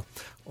turpat vēl.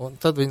 Un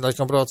tad viņi,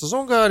 laikam, brauc uz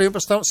Ungāriju, un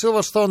pēc tam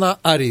Silverstonā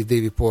arī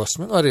 2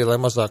 posmi, arī, lai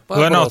mazāk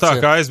pārbrauc. Lai nav tā,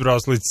 kā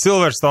aizbrauc līdz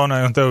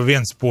Silverstonai, un tev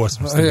 1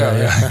 posms. Jā,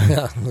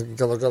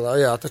 galā,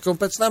 jā. Tā, un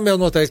pēc tam jau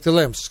noteikti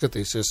lems,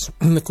 skatīsies,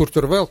 kur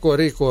tur vēl ko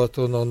rīkot,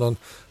 un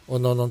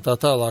tā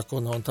tālāk,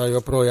 un tā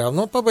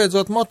joprojām.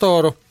 Pabeidzot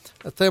motoru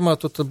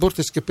tematu, tad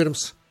burtiski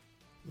pirms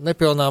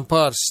nepilnām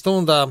pāris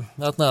stundām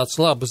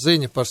atnāca laba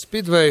ziņa par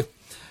Speedway.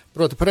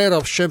 Proti, par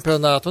Eiropas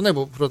čempionātu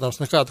nebūtu, protams,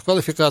 nekādu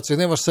kvalifikāciju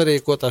nevar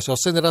sarīkot, tās jau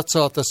sen ir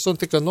atceltas, un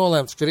tika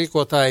nolēmts, ka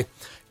rīkotāji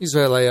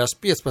izvēlējās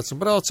 15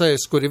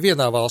 braucējus, kuri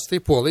vienā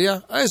valstī, Polijā,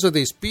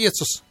 aizvadīs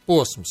 5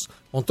 posmus.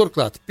 Un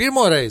turklāt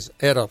pirmo reizi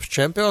Eiropas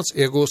čempions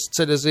iegūst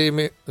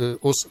ceļazīmi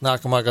uz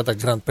nākamā gada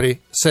Grand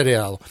Prix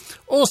seriālu.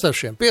 Un starp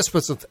šiem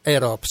 15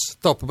 Eiropas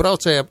topu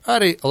braucējiem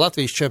arī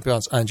Latvijas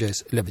čempions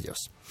Andžejs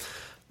Ļebeģevs.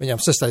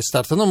 Viņam 6.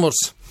 starta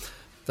numurs.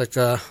 Tā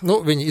kā,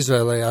 viņi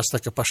izvēlējās tā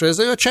kā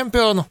pašreizējo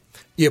čempionu,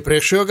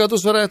 iepriekšējo gadu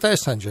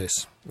uzvarētājs Andžejs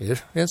ir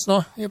viens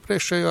no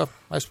iepriekšējo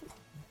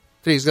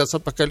 3 gadus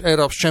atpakaļ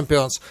Eiropas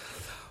čempions.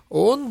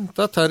 Un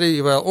tad arī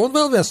vēl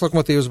viens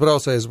lokomotīvas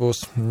braucējs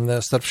būs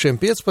starp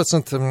šiem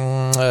 15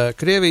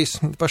 Krievijas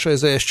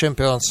pašreizējais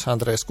čempions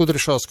Andrejs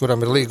Kudrišovs,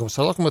 kuram ir līgums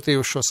ar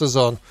lokomotīvu šo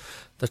sezonu.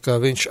 Tā kā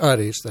viņš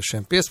arī ir starp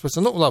šiem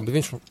 15. Labi,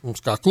 viņš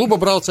mums kā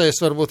kluba braucējs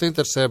varbūt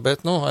interesē,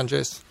 bet,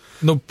 Andžejs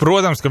Nu,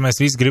 protams, ka mēs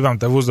visi gribam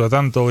tev uzdot,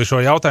 Anatolij, šo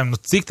jautājumu.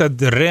 Nu, cik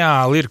tad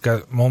reāli ir, ka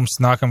mums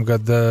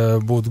nākamgad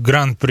būtu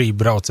Grand Prix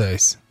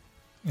braucējs?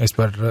 Es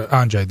par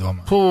Andžai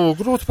domāju.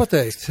 Grūti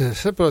pateikt.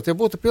 Saprot, ja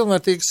būtu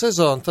pilnvērtīga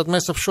sezona, tad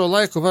mēs ap šo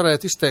laiku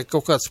varētu izteikt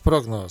kaut kādas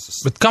prognozes.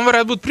 Bet kam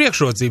varētu būt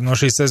priekšrocība no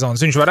šīs sezonas?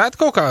 Viņš varētu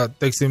kaut kā,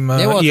 teiksim,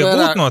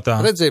 iegūt no tā?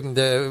 Redzim,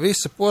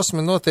 visi posmi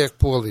notiek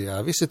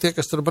Polijā. Visi tie,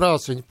 kas tur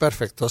brauc, viņi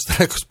perfekti tos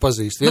trekus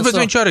pazīst. Nu, bet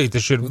viņš arī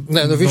taču ir...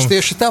 Nē, viņš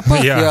tieši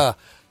tāpat, jā.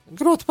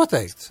 Grūti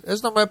pateikt. Es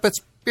domāju,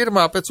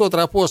 pēc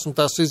otrā posma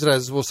tās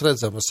izredzes būs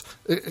redzamas.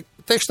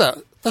 Teikšu tā,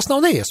 tas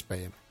nav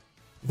neiespējami.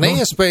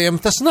 Neiespējami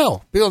tas nav,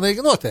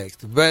 pilnīgi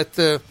noteikti, bet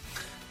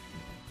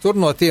tur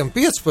no tiem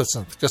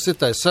 15, kas ir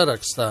tajā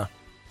sarakstā.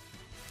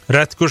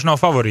 Reti, kurš nav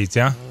favorīts,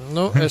 jā?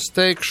 Nu, es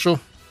teikšu,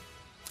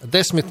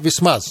 10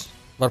 vismaz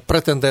var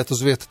pretendēt uz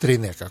vietu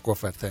trīniekā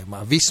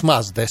kofertējumā.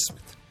 Vismaz 10.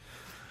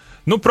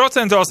 Nu,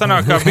 procentuāli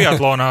sanāk kā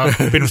biatlonā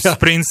pirms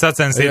sprinta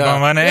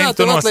sacensībām, vai ne? Jā,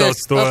 tu nosauc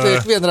to.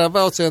 Atliek vienā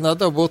braucienā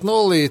dabūt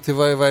nulīti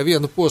vai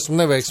vienu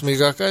posmu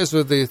neveiksmīgāk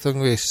aizvedīt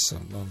un viss.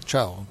 Un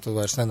čau, un tu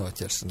vairs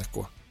nenoķersi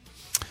neko.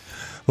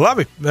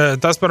 Labi,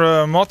 tas par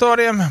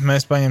motoriem.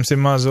 Mēs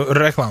paņemsim mazu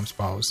reklāmas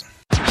pauzi.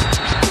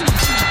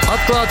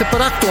 Atklāti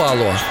par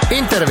aktuālo,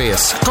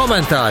 intervijas,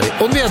 komentāri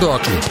un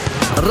viedokļi.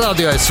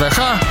 Radio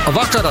SVH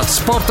vakara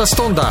sporta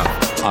stundā.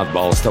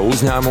 Atbalsta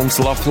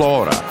uzņēmums La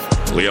Flora.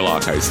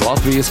 Lielākais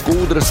Latvijas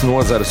kūdras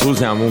nozares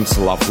uzņēmums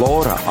La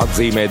Flora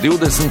atzīmē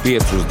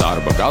 25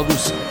 darba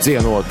gadus,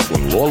 cienot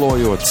un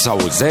lolojot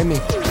savu zemi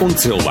un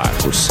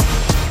cilvēkus.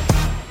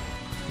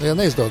 Ja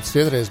neizdodas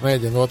vienreiz,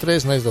 mēģina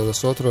otrais,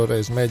 neizdodas otro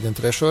reizi, mēģina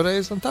trešo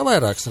reizi, un tā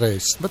vairākas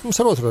reizes. Bet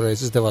mums ar otro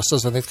reizi izdevās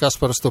sazvanīt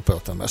Kasparu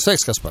Stupeltam.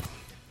 Sveiks, Kaspar!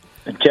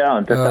 Čau,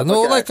 un tas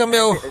laikam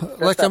jau...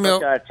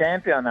 kā ar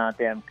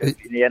čempionātiem, ka,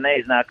 ja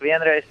neiznāk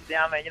vienreiz, tad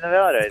jāmēģina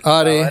vēlreiz.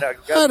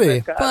 Arī,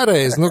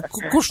 pareizi.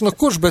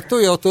 Kurš, bet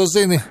tu jau to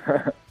zini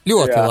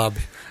ļoti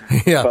labi.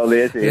 Jā.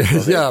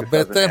 Paldies. Jā,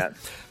 bet,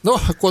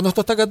 ko nu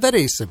to tagad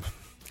darīsim?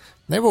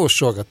 Nebūs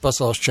šogad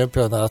pasaules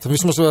čempionāta.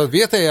 Vismaz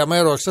vietējām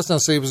Eiropas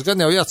sacensības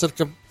gan jau jācer,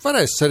 ka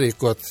varēs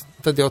sarīkot.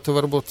 Tad jau tu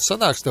varbūt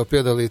sanāks tev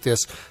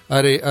piedalīties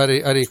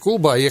arī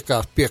klubā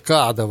iekāpt pie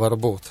kāda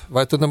varbūt.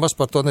 Vai tu nemaz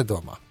par to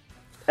nedomā?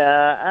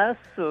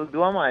 Es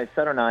domāju,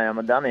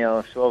 sarunājām ar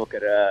Danielu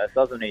šovakar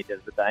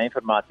sazvanīties, bet tā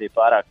informācija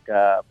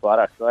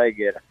pārāk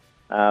svaigi ir.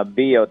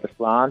 Bija jau tas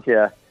plāns,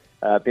 ja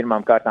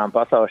pirmām kārtām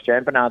pasaules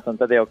čempionāts,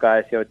 un tad jau, kā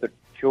es jau tur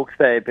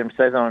čukstēju pirms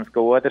sezonas, ka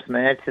otrs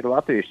mērķis ir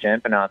Latvijas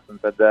čempionāts, un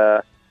tad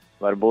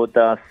varbūt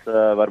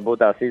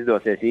tās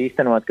izdosies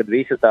īstenot, kad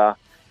visu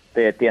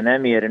tie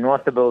nemieri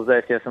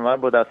nostabilizēsies, un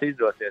varbūt tās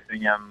izdosies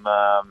viņam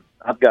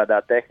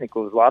atgādāt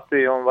tehniku uz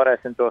Latviju, un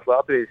varēsim tos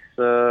Latvijas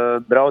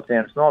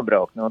braucienus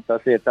nobraukt. Nu,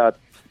 tas ir tāds...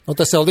 Nu,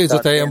 tas jau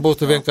līdzutējiem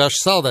būtu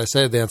vienkārši saldais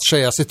ēdiens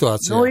šajā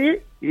situācijā. Nu,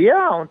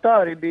 jā, un tā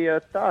arī bija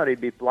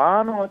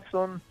plānots,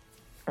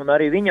 un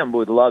arī viņam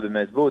būtu labi,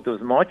 mēs būtu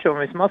uz moču,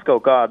 un vismaz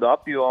kaut kādu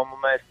apjomu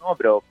mēs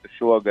nobrauktu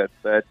šogad,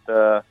 bet...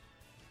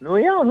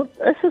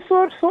 es esmu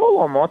ar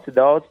solo moci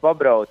daudz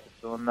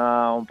pabraucis un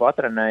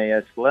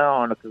patrenējies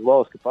Leona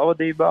Kazlovska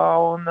pavadībā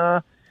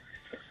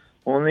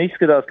un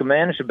izskatās, ka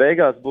mēneša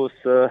beigās būs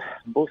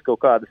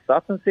kaut kādas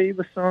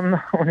sacensības un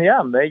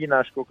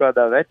mēģināšu kaut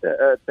kādā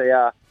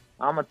tajā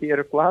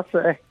amatieru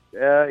klasē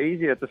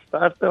iziet uz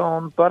starta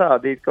un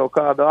parādīt kaut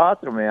kādu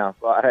ātrumu,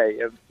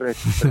 pārējiem.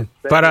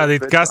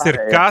 Parādīt, kas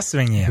ir kas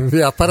viņiem.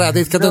 Jā,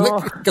 parādīt,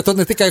 ka tu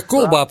ne tikai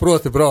klubā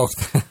proti braukt.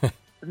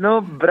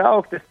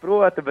 Braukt es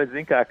protu, bet,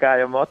 kā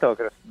jau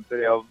motokros, tur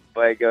jau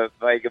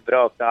vajag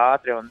braukt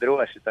ātri un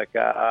droši, tā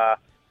kā,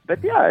 bet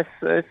jā,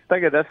 es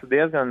tagad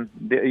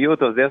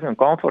jūtos diezgan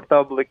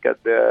komfortabli, kad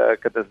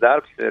tas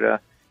darbs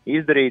ir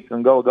izdarīts,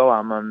 un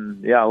galā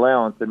man,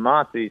 Leons ir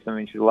mācījis,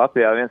 un viņš ir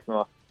Latvijā viens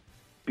no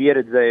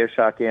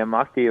pieredzējušākiem,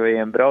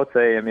 aktīvajiem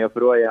braucējiem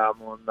joprojām,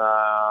 un,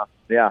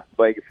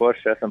 baigi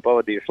forši esam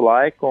pavadījuši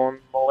laiku,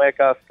 un man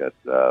liekas, ka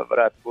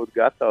varētu būt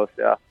gatavs,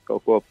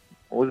 kaut ko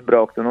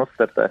uzbraukt un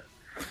uzstartēt.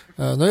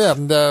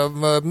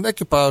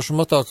 Ekipāžu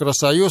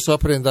motokrosā jūsu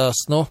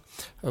aprindās,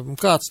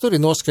 kāds tur ir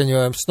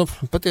noskaņojums?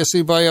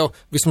 Patiesībā jau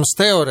vismaz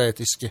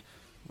teorētiski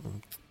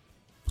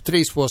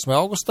 3 posmi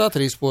augustā,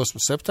 3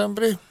 posmi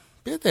septembrī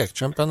pietiek,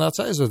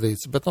 čempionāts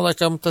aizvadīts, bet,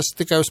 laikam, tas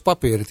tikai uz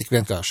papīra tik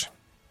vienkārši.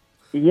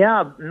 Jā,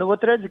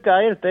 redzi, kā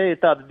ir, te ir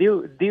tāda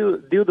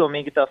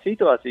divdomīga tā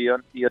situācija,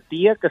 jo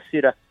tie, kas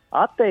ir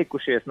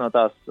atteikušies no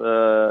tās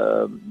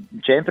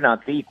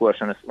čempionāta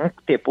rīkošanas, un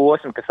tie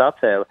posmi, kas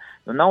atcēla,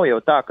 nav jau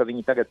tā, ka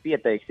viņi tagad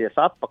pieteiksies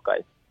atpakaļ.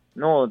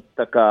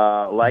 Tā kā,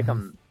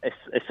 laikam,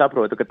 es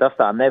saprotu, ka tas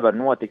tā nevar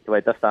notikt,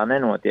 vai tas tā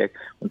nenotiek,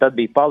 un tad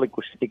bija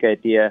palikuši tikai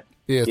tie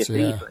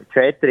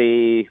 4,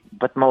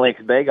 pat, man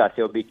liekas, beigās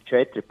jau bija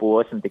 4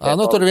 posmi.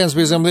 Tur viens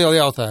bija zem liela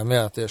jautājuma,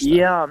 jā, tieši tā.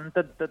 Jā,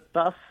 tad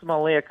tas, man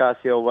liekas,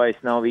 jau vairs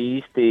nav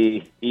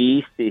īsti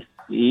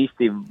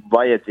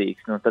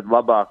vajadzīgs. Tad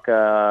labāk,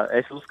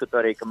 es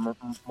uzskatu arī, ka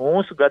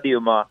mūsu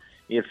gadījumā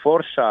ir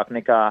foršāk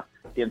nekā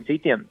tiem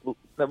citiem,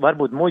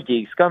 varbūt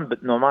muļķīgi skan,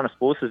 bet no manas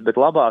puses, bet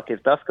labāk ir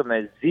tas, ka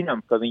mēs zinām,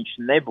 ka viņš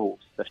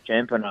nebūs tas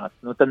čempionāts.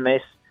 Tad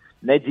mēs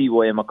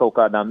nedzīvojam ar kaut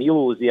kādām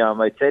ilūzijām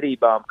vai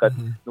cerībām, ka,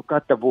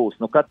 kad tā būs,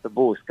 nu,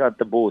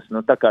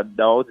 tā kā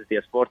daudzi tie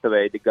sporta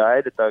veidi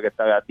gaida,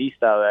 tagad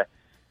izstāvē.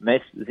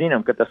 Mēs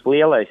zinām, ka tas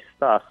lielais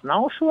stāsts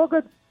nav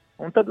šogad,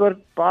 un tad var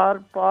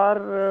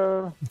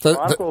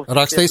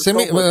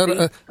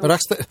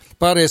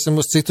pāriesim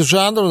uz citu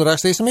žanru un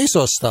rakstīsim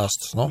īsos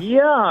stāstus, nu?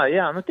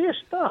 Jā,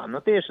 tieši tā,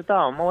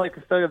 un man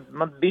liekas, tagad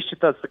man bišķi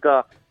tāds tā kā,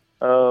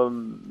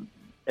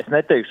 es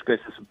neteikšu, ka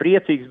es esmu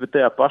priecīgs, bet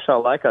tajā pašā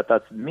laikā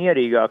tāds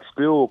mierīgāks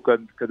kļuvu,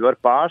 kad var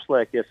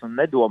pārslēgties un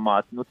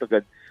nedomāt, nu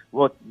tagad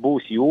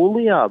būs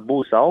jūlijā,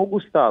 būs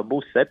augustā,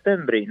 būs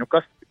septembrī, nu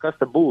kas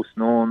tā būs,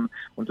 nu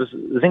un tu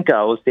zini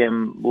kā, uz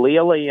tiem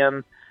lielajiem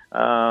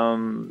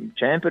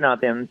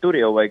čempionātiem, tur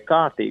jau vajag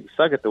kārtīgu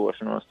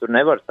sagatavošanos, tur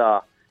nevar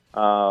tā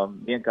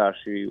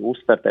vienkārši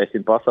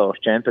uzstartēsim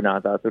pasaules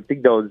čempionātā, tur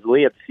tik daudz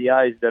lietas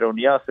jāizdara un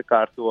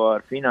jāsakārto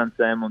ar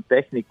finansēm un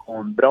tehniku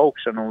un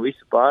braukšanu un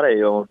visu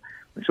pārējo,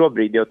 un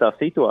šobrīd jau tā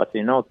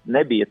situācija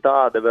nebija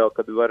tāda vēl,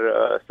 kad var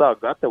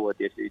sākt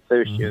gatavoties,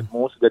 sevišķi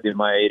mūsu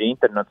gadījumā ir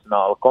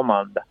internacionāla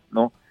komanda,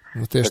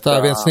 tieši tā,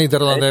 viens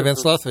Nīderlandē,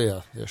 viens Latvijā,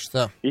 tieši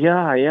tā.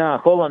 Jā,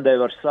 Holandē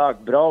var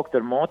sākt braukt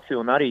ar moci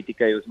un arī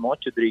tikai uz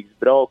moču drīkst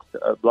braukt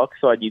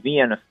blakusvāģi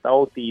vienas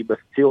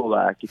tautības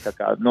cilvēki, tā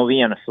kā no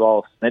vienas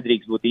valsts,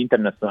 nedrīkst būt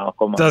internacionāla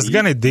komanda. Tas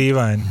gan ir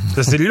dīvaini,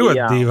 tas ir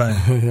ļoti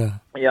dīvaini.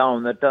 Jā,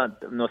 un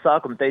no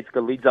sākuma teica, ka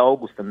līdz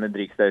augustam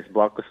nedrīkstēs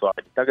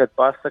blakusvāģi. Tagad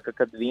pasaka,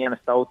 ka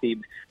vienas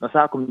tautības, no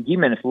sākuma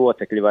ģimenes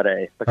locekļi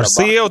varēja. Ar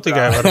sievu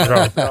tikai var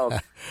braukt.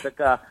 Tā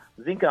kā,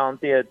 zin kā, un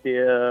tie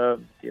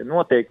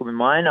noteikumi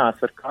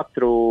mainās ar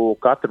katru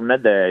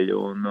nedēļu,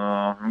 un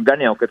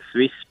gan jau, ka tas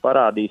viss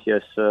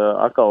parādīsies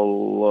atkal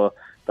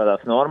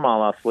tādās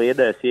normālās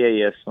sliedēs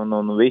ieies,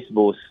 un viss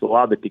būs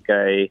labi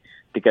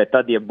tikai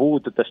tad, ja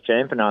būtu tas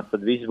čempionāts,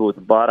 tad viss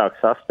būtu pārāk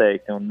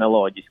sasteigti un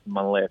neloģiski,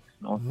 man liekas.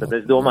 Tad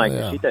es domāju,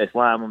 ka šitais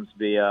lēmums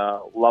bija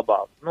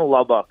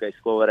labākais,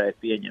 ko varēja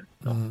pieņemt.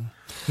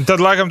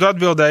 Tad, laikam, tu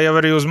atbildēji jau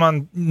arī uz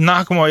man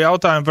nākamo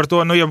jautājumu par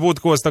to, ja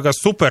būtu kaut kas tā kā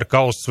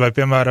superkausts vai,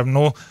 piemēram,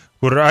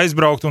 kur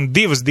aizbraukt un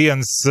 2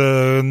 dienas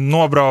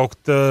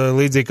nobraukt,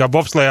 līdzīgi kā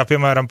bobslejā,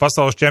 piemēram,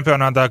 pasaules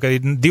čempionātā, kad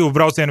 2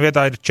 braucienu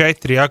vietā ir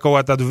 4, kaut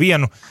kā tādu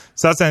vienu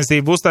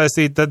sacensību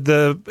uztaisīt, tad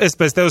es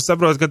pēc tevis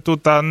saprotu, ka tu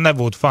tā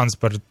nebūtu fans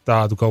par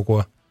tādu kaut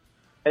ko.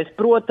 Es,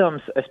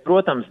 protams,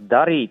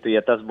 darītu,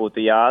 ja tas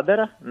būtu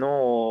jādara,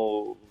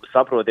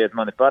 saprotiet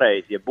mani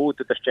pareizi, ja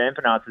būtu tas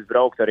čempionāts, es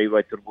brauktu arī,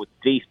 vai tur būtu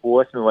 3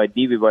 posmi, vai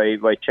 2,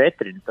 vai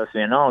 4, tas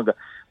vienalga,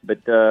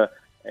 bet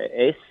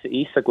es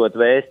izsakot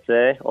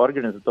VSC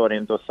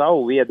organizatoriem to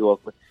savu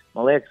viedokli,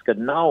 man liekas, ka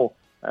nav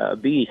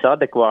bijis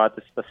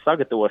adekvātas tas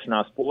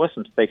sagatavošanās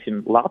posms,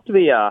 teiksim,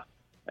 Latvijā,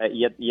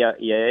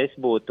 ja es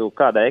būtu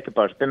kādā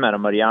ekipāžā,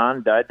 piemēram, ar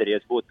Jāni Daideri,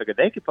 ja es būtu tagad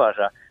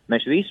ekipāžā,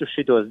 mēs visus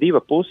šitos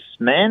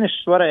 2,5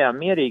 mēnešus varējām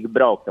mierīgi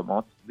braukt.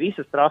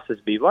 Visas trases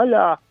bija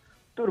vaļā,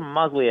 tur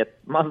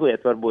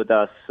mazliet varbūt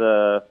tās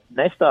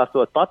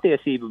nestāstot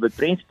patiesību, bet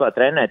principā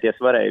trenēties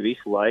varēja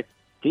visu laiku.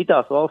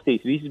 Citās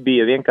valstīs viss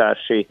bija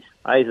vienkārši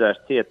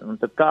aizvērsts ciet, un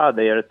tad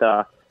kāda ir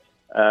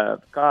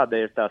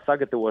tā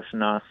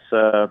sagatavošanās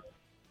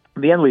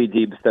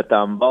vienlīdzības ar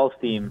tām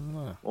valstīm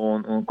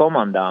un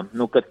komandām,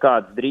 kad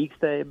kāds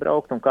drīkstēja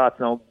braukt un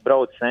kāds nav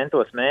braucis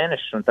centos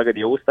mēnešus, un tagad,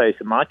 ja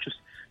uztaisa mačus,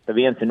 tad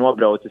viens ir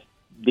nobraucis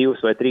 2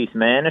 vai 3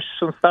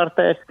 mēnešus un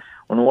startēs,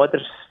 un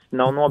otrs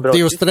nav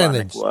nobraucis 2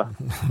 treniņus.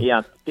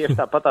 Jā, tieši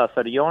tāpatās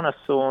ar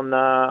Jonasu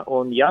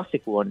un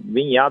Jasiku, un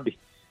viņi abi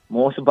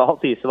mūsu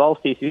Baltijas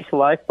valstīs visu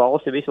laiku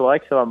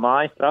savā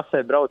mājas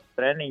trasē brauc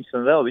treniņus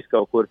un vēl visu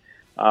kaut kur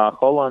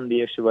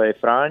holandieši vai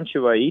franči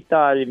vai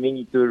itāļi,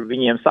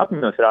 viņiem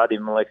sapņos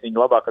rādīja, man liekas, viņi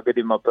labākā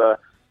gadījumā pa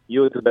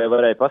YouTube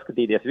varēja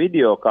paskatīties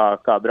video,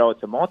 kā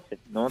brauca moci.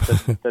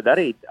 Tad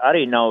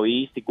arī nav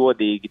īsti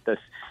godīgi tas,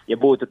 ja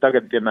būtu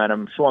tagad,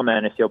 piemēram,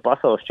 šomēnes jau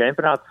pasaules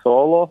čempionāts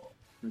solo,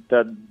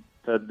 tad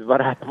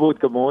varētu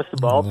būt, ka mūsu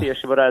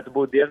baltieši varētu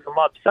būt diezgan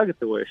labi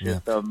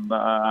sagatavojušies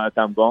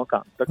tām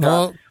gonkām.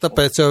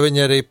 Tāpēc jau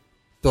viņi arī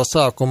to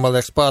sākumu, man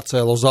liekas,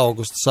 pārcēla uz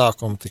augusta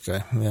sākumu tikai.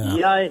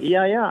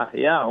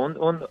 Jā.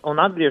 Un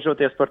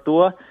atgriežoties par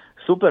to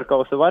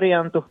superkausa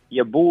variantu,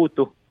 ja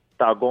būtu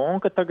tā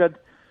gonka tagad,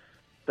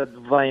 tad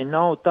vai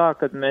nav tā,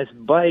 ka mēs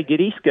baigi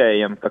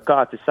riskējam, ka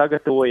kāds ir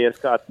sagatavojies,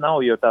 kāds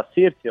nav, jo tā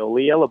sirds jau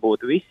liela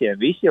būtu visiem,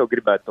 visi jau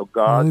gribētu to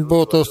gādu.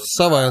 Būtu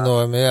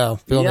savainojumi,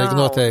 pilnīgi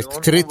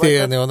noteikti,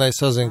 kritieni un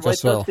es sazinu,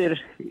 kas vēl. Tas ir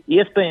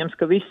iespējams,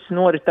 ka viss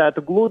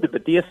noritētu gludi,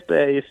 bet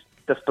iespējas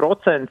tas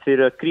procents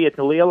ir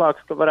krietni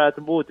lielāks, ka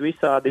varētu būt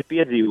visādi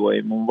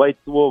piedzīvojumi, un vai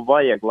to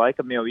vajag,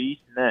 laikam jau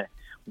īsti nē.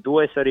 Un to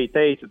es arī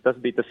teicu, tas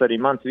bija arī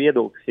mans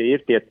viedoklis, ja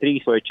ir tie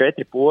 3 vai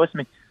 4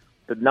 posmi,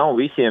 tad nav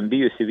visiem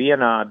bijusi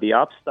vienādi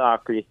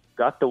apstākļi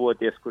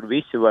gatavoties, kur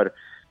visi var,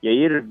 ja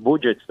ir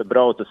budžets, tad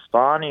brauc uz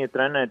Spāniju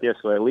trenēties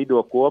vai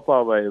lido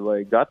kopā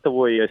vai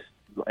gatavojies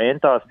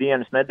entās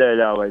dienas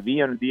nedēļā vai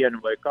 1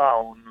 dienu vai kā,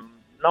 un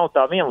nav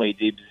tā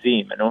vienlīdzības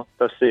zīme.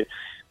 Tas ir,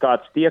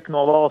 kāds tiek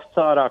no valsts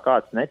ārā,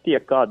 kāds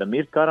netiek, kādam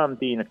ir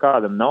karantīna,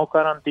 kādam nav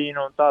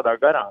karantīna un tādā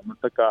garā. Nu,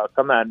 tā kā,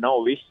 kamēr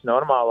nav viss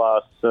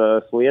normālās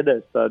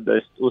sliedēs, tad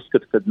es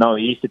uzskatu, ka nav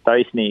īsti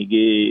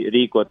taisnīgi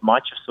rīkot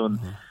mačus un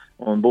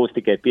būs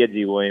tikai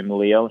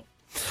piedzīvojumi lieli.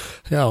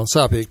 Jā, un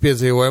sāpīgi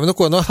piedzīvojumi. Nu,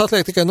 ko,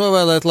 atliek tikai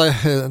novēlēt, lai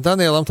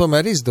Danielam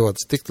tomēr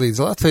izdodas tikt līdz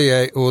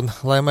Latvijai un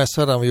lai mēs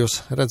varam jūs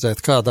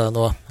redzēt kādā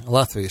no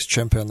Latvijas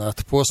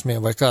čempionāta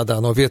posmiem vai kādā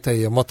no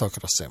vietējiem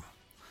motokrosiem.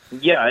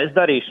 Jā, es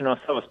darīšu no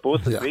savas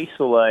puses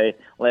visu,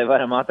 lai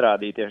varam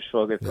atrādīties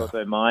šogad kaut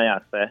vai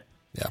mājās.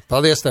 Jā,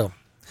 paldies tev!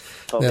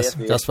 Paldies,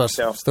 Kaspars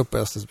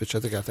Stupēls, tas bija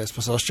 4-kārtais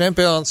pasaules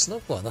čempions. Nu,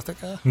 ko, tā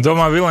kā.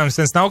 Domā,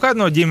 Viljamsens nav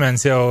kādu no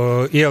ģimenes jau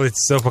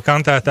ielicis savu pa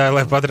kantētāju,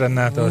 lai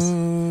patrenētos?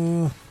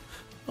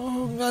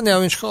 Gan jau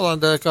viņš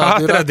Holandē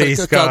kādu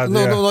atradīs kādu,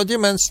 no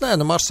ģimenes,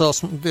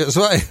 Marsals diez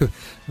vai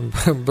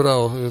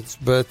brauc,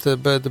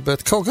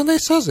 bet kaut gan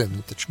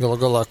nesazina, taču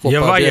galā kopā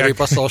bija arī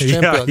pasaules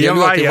čempioni.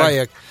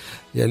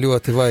 Ja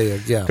ļoti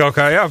vajag, jā. Kaut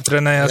kā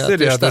jāaptrenējās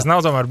tas nav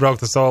tomēr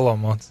braukt ar solo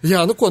mods.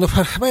 Jā, nu ko,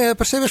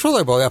 par sieviešu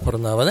volejbolu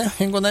jāparunā, vai ne?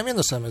 Ingunai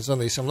Minusai mēs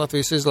zvanīsim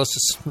Latvijas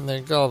izlases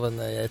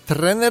galvenajai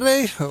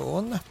trenerei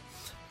un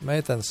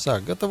meitenes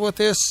sāk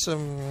gatavoties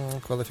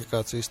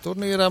kvalifikācijas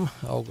turnīram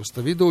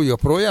augusta vidū,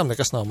 joprojām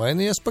nekas nav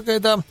mainījies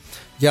pagaidām.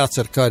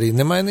 Jācer, ka arī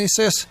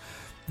nemainīsies.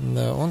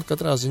 Un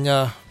katrā ziņā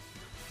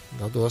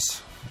gados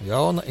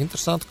jauna,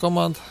 interesanta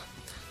komanda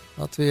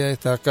Latvijai,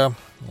 tā kā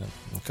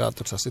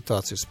tur tā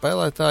situācija ir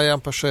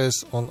spēlētājām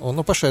pašreiz,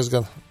 un pašreiz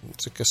gan,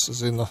 cik es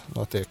zinu,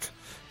 notiek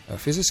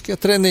fiziskie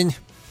treniņi.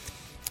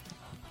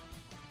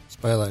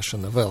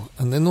 Spēlēšana vēl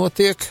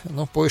nenotiek.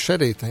 Puiši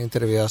arī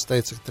intervijās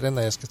teica, ka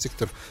trenējas, ka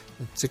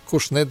cik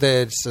kurš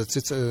nedēļas,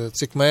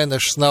 cik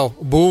mēnešus nav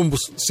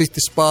bumbus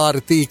sitis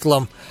pāri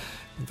tīklam.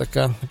 Tā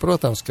kā,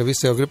 protams, ka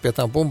visi jau grib pie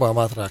tām bumbām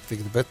ātrāk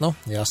tikt, bet,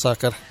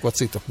 jāsāk ar ko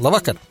citu.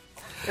 Labvakar!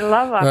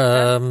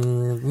 Labvakar!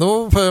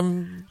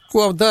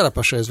 Ko dara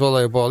pašreiz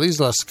volejbola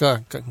izlases,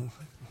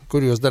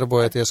 kur jūs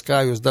darbojaties, kā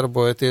jūs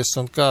darbojaties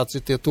un kāds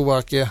ir tie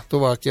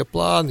tuvākie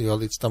plāni, jo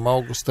līdz tam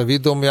augusta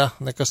vidum, ja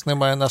nekas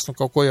nemainās,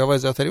 kaut ko jau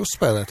vajadzētu arī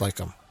uzspēlēt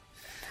laikam?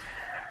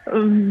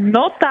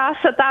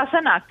 Tā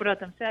sanāk,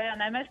 protams. Jā,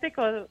 mēs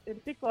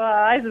tikko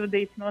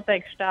aizvadīts,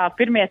 noteikti tā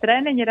pirmie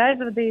treniņi ir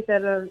aizvadīti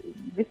ar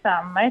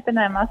visām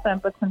meitenēm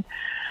 18.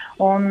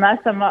 Un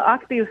esam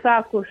aktīvi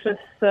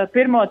sākušas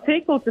pirmo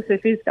ciklu, tas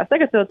ir fiziskā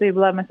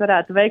sagatavotība, lai mēs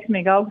varētu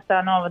veiksmīgi augustā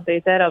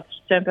novadīt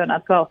Eiropas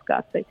čempionātu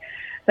kvalifikāciju.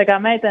 Tā kā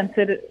meitenes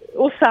ir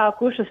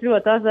uzsākušas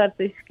ļoti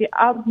azartiski,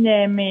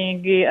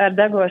 apņēmīgi, ar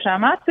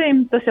degošām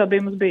acīm. Tas jau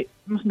mums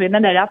bija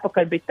nedēļa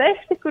atpakaļ bija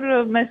testi, kur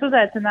mēs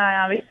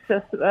uzaicinājām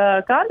visas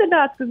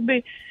kandidātus, kas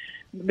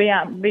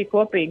bija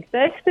kopīgi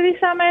testi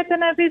visām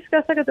meitenēm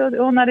fiziskā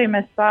sagatavotība, un arī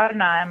mēs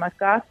pārunājam ar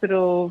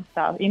katru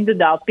tā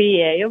individuālu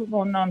pieeju,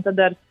 un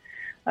tad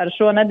ar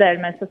šo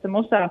nedēļu mēs esam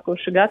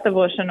uzsākuši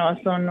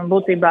gatavošanos un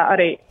būtībā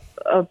arī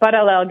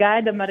paralēli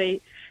gaidam arī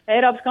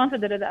Eiropas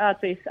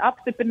konfederācijas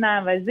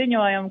apstiprinājumu vai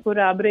ziņojumu,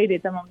 kurā brīdī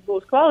tam mums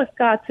būs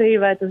kvalifikācija,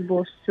 vai tas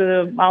būs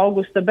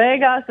augusta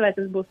beigās, vai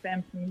tas būs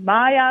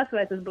mājās,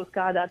 vai tas būs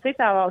kādā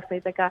citā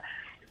valstī. Tā kā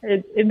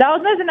ir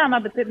daudz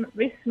nezināmā, bet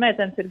visas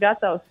meitenes ir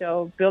gatavas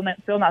jau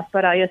pilnā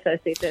sparā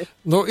iesaistīties.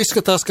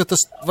 Izskatās, ka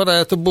tas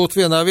varētu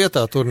būt vienā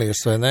vietā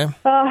turnīrs, vai ne?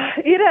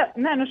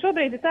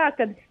 Šobrīd ir tā,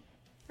 ka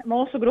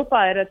mūsu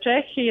grupā ir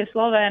Čehija,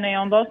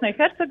 Slovēnija un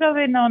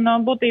Bosnija-Hercegovina,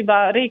 un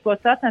būtībā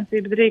rīkot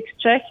sacensības drīkst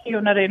Čehija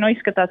un arī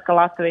izskatās, ka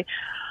Latvija.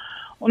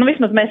 Un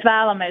vismaz mēs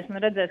vēlamies un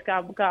redzēt, kā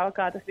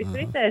tas viss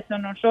ritēs,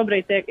 un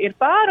šobrīd ir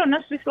pāri, un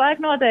tas visu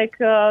laiku notiek,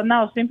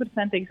 nav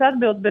 100%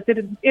 atbildes, bet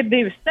ir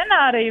divi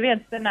scenāriji.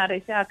 Viens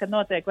scenārijs, kad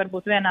notiek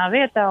varbūt vienā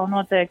vietā, un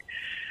notiek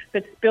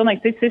pēc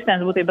pilnīgi citas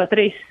sistēmas būtībā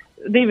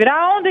 2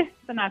 raundi,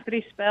 sanāk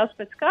 3 spēles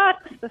pēc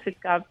kārtas, tas ir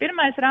kā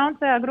pirmais rauns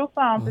tajā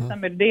grupā, un pēc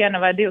tam ir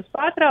diena vai 2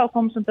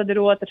 pārtraukums, un tad ir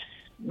otrs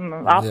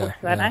aplis,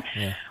 vai ne?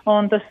 Jā.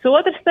 Un tas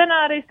otrs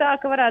scenārijs tā,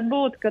 ka varētu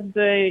būt, kad,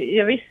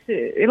 ja viss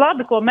ir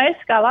labi, ko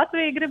mēs kā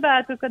Latvija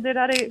gribētu, kad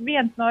ir arī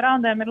viens no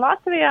raundiem ir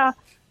Latvijā,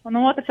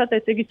 un otrs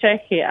attiecīgi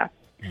Čehijā.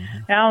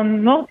 Jā,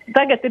 un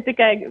tagad ir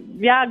tikai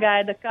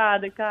jāgaida,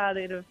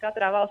 kādi ir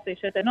katrā valstī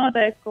šie te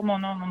noteikumi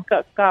un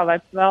kā vai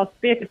valsts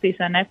piekritīs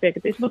vai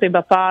nepiekritīs.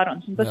 Būtībā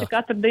pārunas. Un tas ir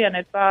katru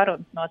dienu ir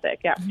pārunas notiek,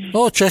 jā.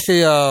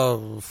 Čehijā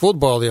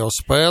futbolu jau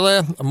spēlē,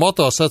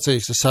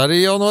 motosacīkstes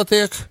arī jau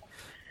notiek.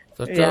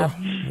 Tā kā,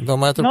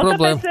 domāju, tur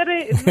problēma.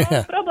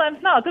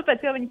 Problēmas nav,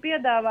 tāpēc, jo viņi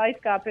piedāvā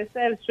izkāpt pie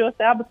sevis šos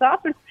te abus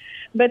aplis.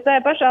 Bet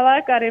tajā pašā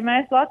laikā arī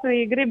mēs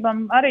Latviju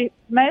gribam, arī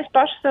mēs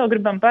paši sev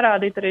gribam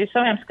parādīt arī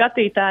saviem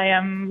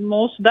skatītājiem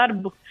mūsu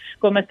darbu,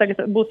 ko mēs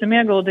tagad būsim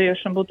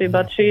ieguldījuši, un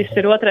būtībā šīs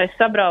ir otrais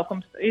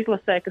sabraukums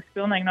izlasē, kas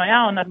pilnīgi no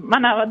jauna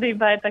manā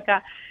vadībā ir tā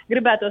kā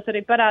gribētos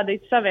arī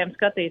parādīt saviem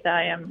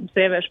skatītājiem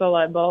sieviešu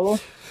volejbolu.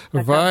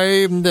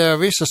 Vai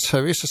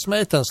visas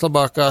meitenes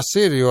labākās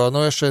ir, jo,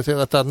 es šeit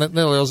tādu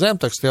nelielu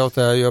zemtekstu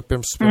jautāju, jo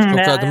pirms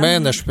kaut kādu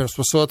mēnešu, pirms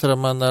pusotra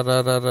man ar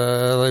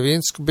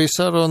Levinsku bija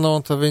saruna,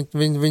 un tad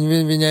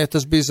viņai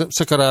tas bija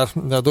sakarā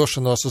ar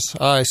došanos uz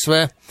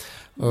ASV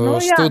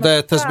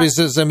studēt, tas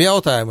bija zem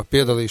jautājuma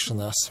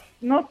piedalīšanās.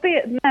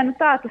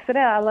 tā tas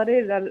reāli arī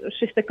ir.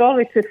 Šis te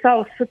Covid ir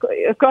savs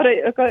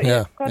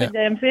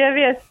koriģējums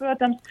ievies,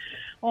 protams.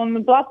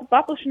 Un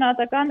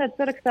paplašinātā kandidāta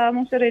sarakstā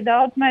mums arī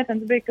daudz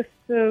meitenes bija,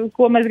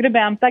 ko mēs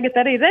gribējām tagad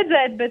arī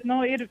redzēt, bet,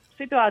 ir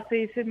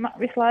situācijas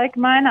visu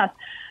laiku mainās.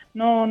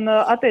 Un,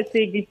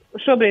 attiecīgi,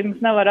 šobrīd mums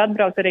nevar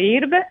atbraukt arī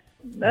Irbe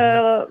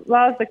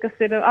Lāzda, kas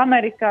ir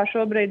Amerikā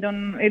šobrīd,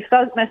 un mēs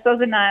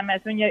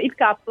sazinājāmies, viņa it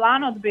kā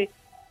plānots bija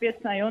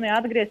 15. jūnijā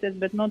atgriezties,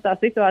 bet, tā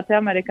situācija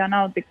Amerikā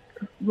nav tik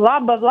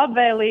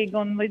labvēlīga,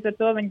 un līdz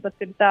ar to viņa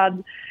pat ir tāda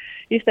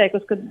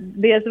izteikusi, ka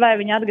diez vai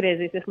viņa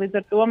atgriezīsies. Līdz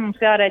ar to mums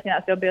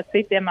jārēķinās jau bija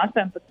citiem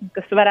 18,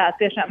 kas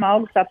varētu tiešām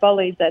augustā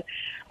palīdzēt.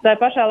 Tā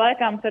pašā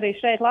laikā mums arī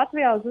šeit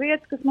Latvijā uz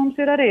vietas, kas mums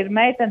ir arī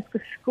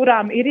meitenes,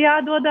 kurām ir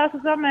jādodās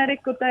uz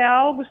Ameriku tajā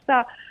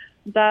augustā.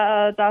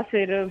 Tās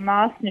ir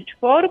Māsņeču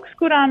Foruks,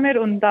 kurām ir,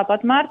 un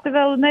tāpat Marta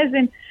vēl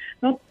nezina.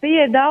 Tie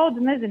ir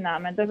daudz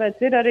nezināmie, tāpēc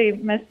ir arī,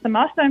 mēs esam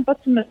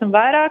 18, mēs esam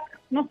vairāk,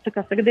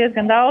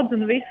 diezgan daudz,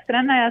 un viss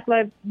trenējās,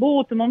 lai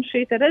būtu mums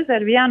šī te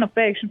rezervi,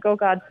 pēkšņi kaut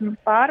kādas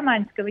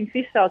pārmaiņas, ka viņas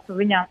izsauc, un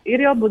viņām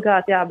ir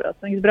obligāti jābrauc,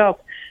 viņas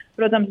brauc.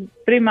 Protams,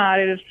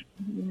 primāri ir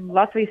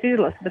Latvijas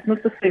izlase, bet,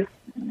 tas ir,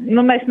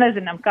 mēs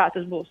nezinām, kā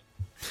tas būs.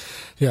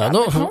 Jā,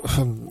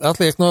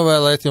 atliek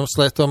novēlēt jums,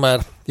 lai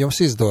tomēr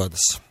jums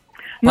izdodas.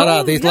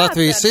 Parādīt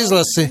Latvijas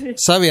izlasi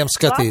saviem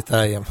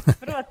skatītājiem.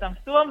 Protams,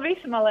 to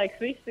visu, man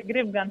liekas, visi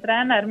grib gan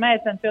treneri,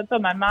 meitenes, jo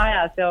tomēr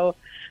mājās jau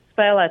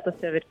spēlēt,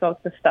 tas jau ir kaut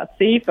kas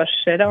tāds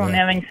īpašs ir, un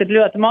ja viņas ir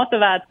ļoti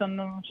motivētas,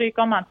 un šī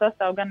komanda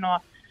sastāv gan no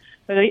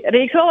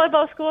Rīgas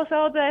volejbola skolas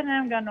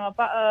audzēkņiem, gan no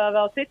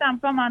vēl citām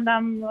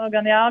komandām,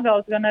 gan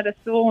Jāgauts, gan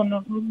RSU, un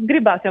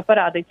gribās jau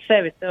parādīt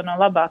sevi no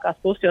labākās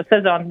puses, jo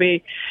sezona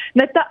bija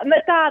ne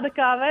tāda,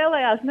 kā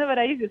vēlējās,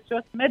 nevarēja izjust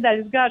šos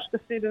medaļas garš,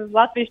 kas ir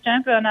Latvijas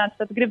čempionāts,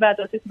 tad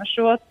gribētos vismaz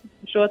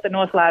šo te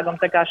noslēgumu,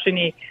 tā kā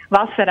šī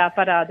vasarā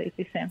parādīt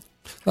visiem.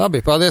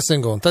 Labi, paldies,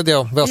 Ingu, un tad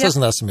jau vēl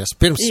sazināsimies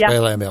pirms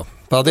spēlēm jau.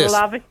 Paldies.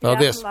 Labi.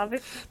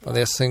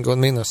 Paldies, Ingu,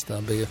 un Minus, tā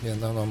bija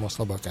viena no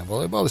mūsu labākajiem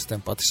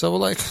volejbolistiem, pati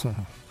savu laiku.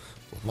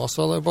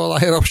 Mūsu volejbolā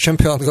Eiropas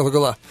čempioni galu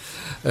galā.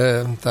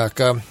 Tā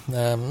kā,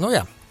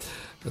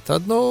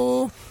 tad,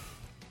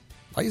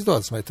 lai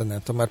izdodas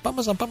meitenēm, tomēr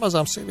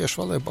pamazām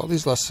sieviešu volejbola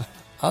izlase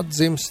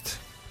atdzimst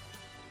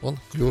un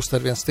kļūst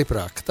arvien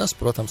stiprāk. Tas,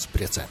 protams,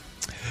 priecē.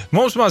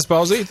 Mums maz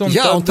pauzīt, un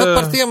tad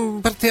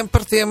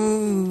par tiem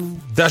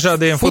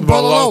dažādiem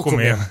futbola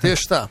laukumiem.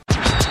 Tieši tā.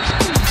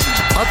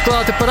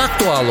 Atklāti par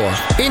aktuālo,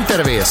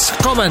 intervijas,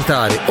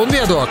 komentāri un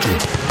viedokļi.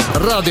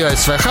 Radio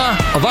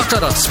SVH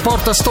vakara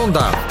sporta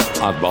stundā.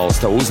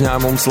 Atbalsta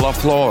uzņēmums La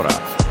Flora.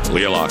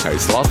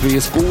 Lielākais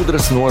Latvijas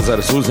kūdras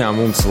nozares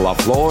uzņēmums La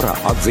Flora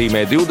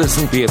atzīmē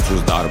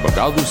 25 darba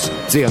gadus,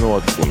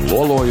 cienot un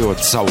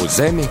lolojot savu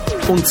zemi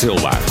un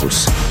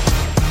cilvēkus.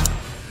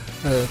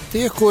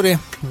 Tie, kuri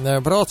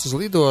brauc uz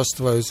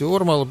lidostu vai uz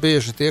Jūrmalu,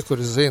 bieži tie,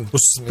 kuri zina.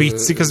 Uz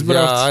Spici, kas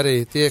brauc? Jā, arī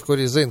tie,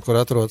 kuri zina, kur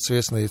atrodas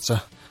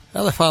viesnīca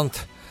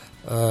Elefanta.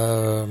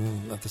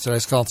 Tas ir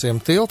aiz Kalnciem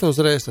tilta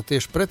uzreiz, tad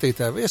tieši pretī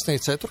tā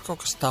viesnīcē tur kaut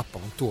kas tapa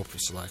un top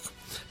visu laiku.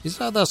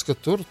 Izrādās, ka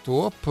tur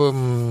top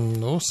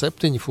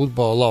 7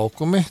 futbola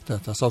laukumi, tā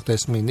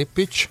sauktais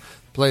mini-pitch,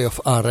 playoff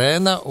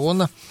arēna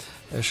un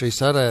šīs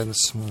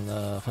arēnas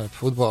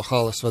futbola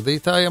halas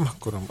vadītājiem,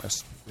 kuram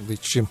mēs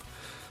līdz šim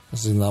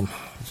zinām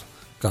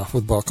kā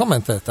futbola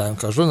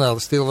komentētājiem, kā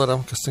žurnālisti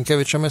Ilvaram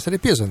Kastinkevičam mēs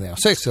arī piezvanījām.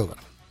 Sveiks,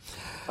 Ilvar!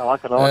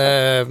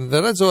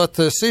 Redzot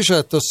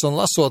sižetus un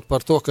lasot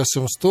par to, kas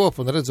jums top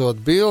un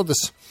redzot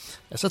bildes,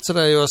 es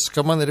atcerējos,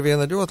 ka man ir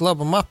viena ļoti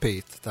laba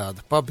mapīta,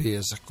 tāda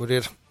pabieza, kur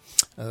ir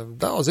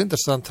daudz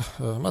interesantu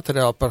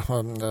materiālu par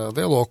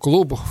lielo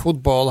klubu,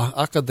 futbola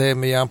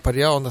akadēmijām, par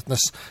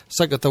jaunatnes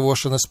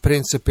sagatavošanas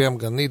principiem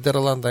gan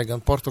Nīderlandē,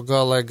 gan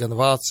Portugālē, gan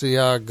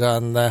Vācijā,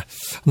 gan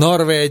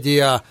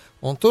Norvēģijā.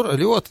 Un tur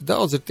ļoti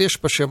daudz ir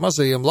tieši par šiem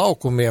mazajiem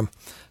laukumiem,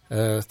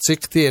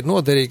 cik tie ir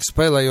noderīgi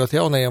spēlējot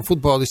jaunajiem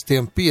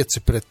futbolistiem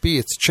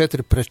 5-5,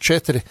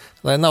 4-4,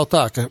 lai nav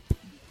tā, ka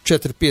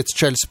 4-5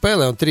 čeļi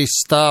spēlē un 3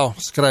 stāv,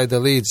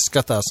 skraida līdzi,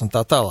 skatās un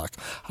tā tālāk.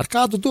 Ar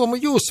kādu domu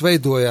jūs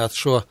veidojāt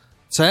šo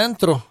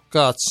centru,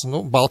 kāds,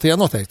 Baltijā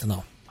noteikti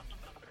nav?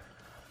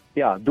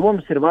 Jā,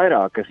 domas ir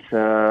vairākas.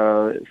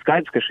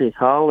 Skaidrs, ka šī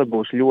hale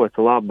būs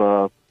ļoti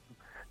laba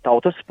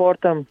tautas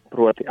sportam,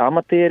 proti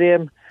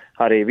amatieriem,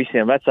 arī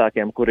visiem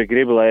vecākiem, kuri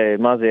grib, lai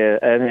mazie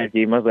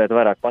enerģiju mazliet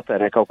vairāk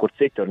patērē kaut kur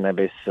citur,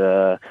 nevis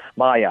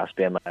mājās,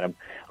 piemēram.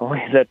 Un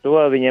līdz ar to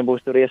viņiem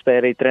būs tur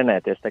iespēja arī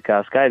trenēties. Tā kā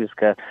skaidrs,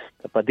 ka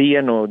pa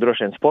dienu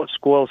droši vien sporta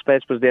skolas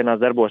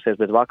pēcpusdienās darbosies,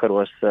 bet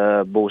vakaros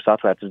būs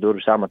atvērtas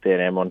durvis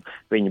amatieriem, un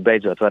viņi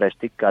beidzot varēs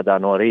tikt kādā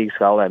no Rīgas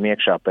halēm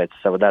iekšā pēc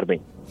sava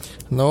darbiņa.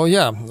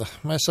 Jā,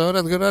 mēs jau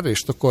Edgar arī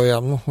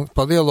štukojām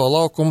pa lielo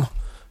laukumu.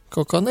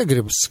 kaut kā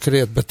negribas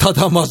skriet, bet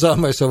tādā mazā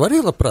mēs jau arī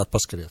labprāt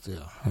paskriet,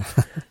 jā.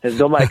 Es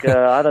domāju, ka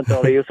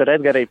Anatolija, jūs ar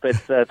Edgarī pēc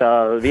tā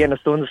 1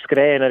 stundas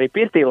skrējiena arī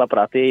pirtī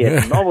labprāt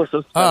ieiet. Novus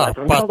uzspēlēt.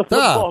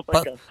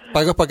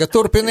 Paga,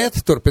 turpiniet,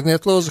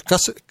 lūdzu.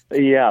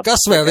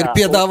 Kas vēl ir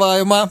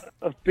piedāvājumā?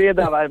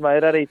 Piedāvājumā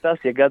ir arī tas,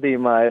 ja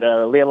gadījumā ir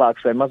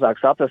lielāks vai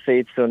mazāks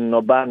atrasīts un no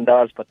bērnu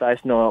dārza pat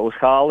taisno uz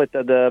halli,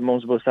 tad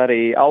mums būs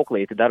arī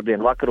auklīti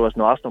darbdienu vakaros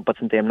no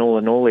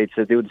 18:00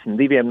 līdz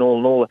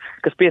 22:00,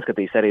 kas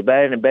pieskatīs arī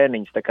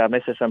bērniņus. Tā kā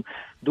mēs esam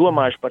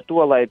domājuši par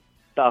to, lai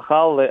tā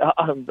halle,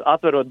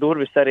 atverot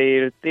durvis, arī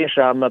ir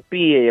tiešām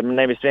pieejama,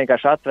 nevis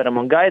vienkārši atveram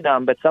un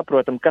gaidām, bet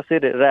saprotam, kas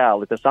ir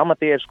reāli. Tas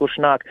amatieris, kurš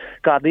nāk,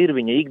 kāda ir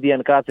viņa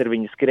ikdiena, kāds ir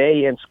viņa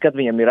skrējiens, kad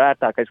viņam ir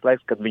ērtākais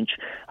laiks, kad viņš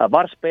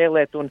var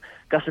spēlēt, un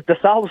kas ir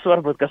tas alus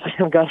varbūt, kas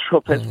viņam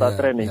garšo pēc tā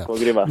treniņa, ko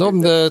gribās. Nu,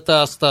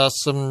 tās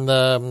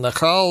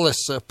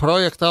halles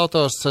projekta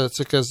autors,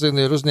 cik es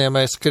zinu, ir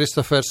uzņēmējs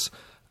Kristofers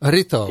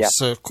Ritovs.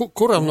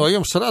 Kuram no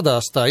jums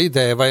radās tā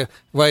ideja,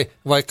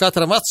 vai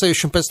katram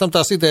atsevišķi un pēc tam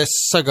tās idejas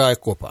sagāja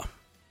kopā?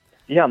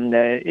 Jā,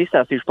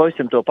 izstāstīšu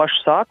pavisam to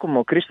pašu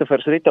sākumu.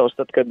 Kristofers Ritovs,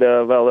 tad, kad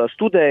vēl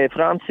studēja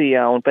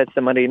Francijā un pēc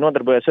tam arī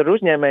nodarbojas ar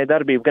uzņēmēju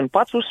darbību, gan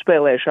pats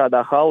uzspēlēja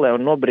šādā hallē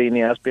un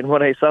nobrīnījās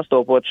pirmoreiz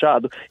sastopot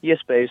šādu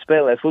iespēju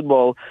spēlēt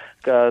futbolu,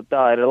 ka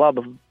tā ir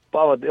laba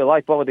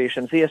laika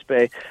pavadīšanas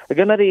iespēja.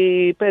 Gan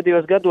arī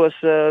pēdējos gados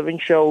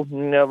viņš jau,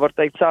 var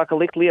teikt, sāka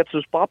likt lietas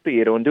uz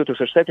papīra, un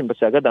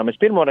 2017. gadā mēs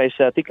pirmoreiz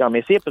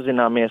tikāmies,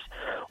 iepazināmies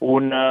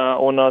un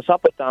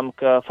sapratām,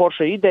 ka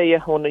forša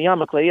ideja un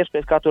jāmeklē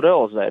iespējas, kā to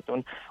realizēt.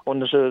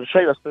 Un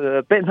šajos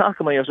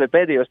nākamajos vai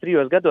pēdējos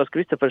 3 gados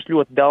Kristofers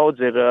ļoti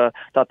daudz ir,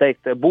 tā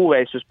teikt,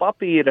 būvējis uz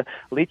papīra,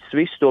 licis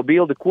visu to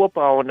bildi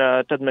kopā, un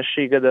tad mēs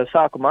šī gada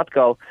sākumā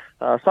atkal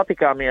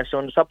satikāmies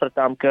un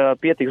sapratām, ka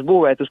pietiks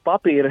būvēt uz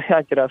papīra,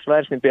 jāķerās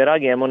vairs pie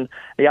ragiem un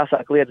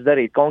jāsāk lietas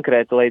darīt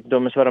konkrēti, lai to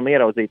mēs varam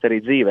ieraudzīt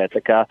arī dzīvē. Tā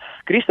kā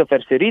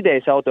Kristofers ir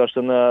idejas autors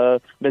un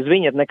bez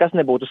viņa nekas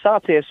nebūtu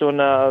sācies, un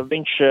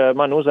viņš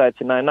man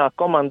uzaicināja nākt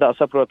komandā,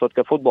 saprotot,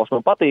 ka futbols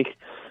man patīk,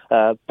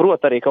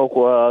 prot arī kaut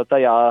ko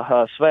tajā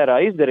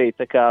sfērā izdarīt,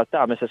 tā kā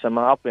tā mēs esam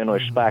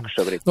apvienojuši spēku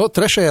šobrīd.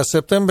 3.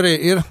 septembrī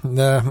ir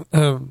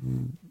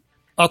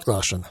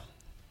atklāšana.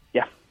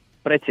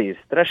 Precīzi.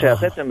 3.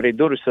 septembrī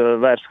durvis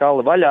vērs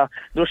halli vaļā.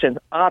 Droši vien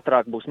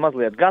ātrāk būs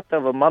mazliet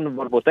gatava. Man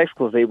varbūt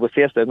ekskluzīvi būs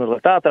iespēja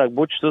mazliet ātrāk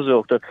bučus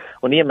uzvilkt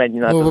un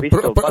iemēģināt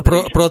visu.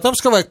 Protams,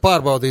 ka vajag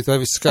pārbaudīt,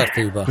 vai viss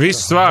kārtībā.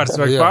 Viss vārds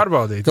vajag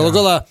pārbaudīt. Galu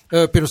galā,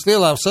 pirms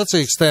lielām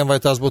sacīkstēm,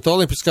 vai tās būtu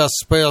olimpiskās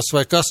spēles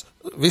vai kas,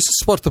 visas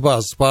sporta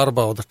bāzes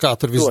pārbauda, kā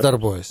tur viss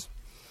darbojas.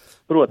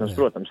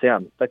 Protams, jā.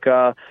 Tā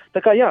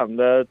kā jā,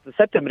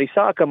 septembrī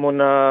sākam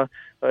un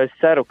es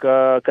ceru,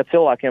 ka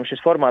cilvēkiem šis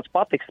formāts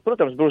patiks.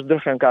 Protams, būs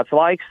droši vien kāds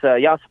laiks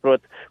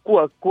jāsaprot,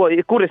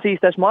 kur es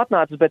īsti esmu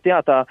atnācis, bet jā,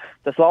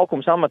 tas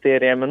laukums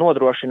amatieriem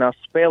nodrošinās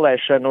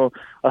spēlēšanu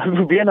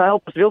vienā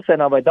elpas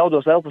vilcienā vai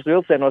daudzos elpas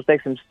vilcienos,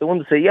 teiksim,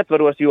 stundas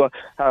ietvaros, jo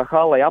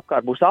hallei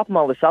apkārt būs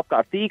apmalis,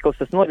 apkārt tīkls,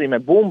 tas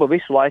nozīmē bumba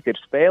visu laiku ir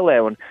spēlē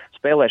un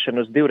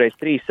spēlēšana uz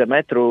 2x3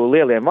 metru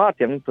lieliem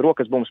vārtiem,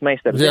 rokas bumbas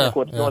meistars,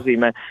 ko tas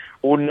nozīmē.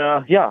 Un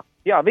jā,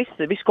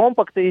 viss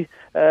kompakti,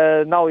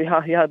 nav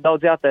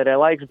daudz jātērē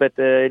laiks, bet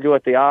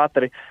ļoti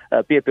ātri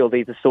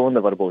piepildīta stunda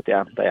varbūt,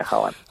 tajā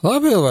halē.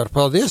 Labi, Ilvar,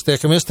 paldies,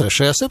 tiekamies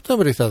 3.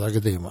 septembrī tādā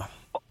gadījumā.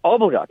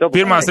 Obligāti.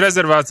 Pirmās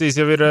rezervācijas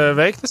jau ir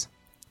veiktas?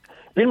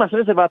 Pirmās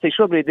rezervācijas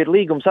šobrīd ir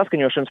līguma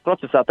saskaņošanas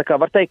procesā, tā kā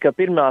var teikt, ka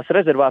pirmās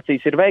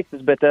rezervācijas ir veiktas,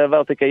 bet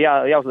vēl tikai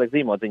jāuzliek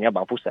zīmodziņa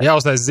abām pusēm.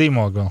 Jāuzliek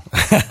zīmogu.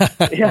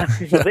 Jā,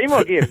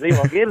 zīmogi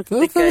ir.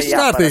 Tas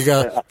kārtīgā.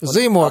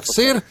 Zīmogs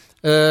ir,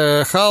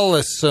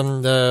 halles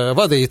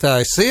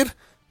vadītājs ir,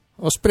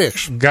 uz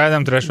priekšu.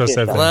 Gaidām 3.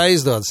 septembrī. Lai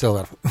izdodas,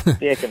 Ilvar.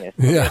 Tiekamies.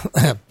 Jā,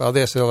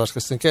 paldies, Ilvars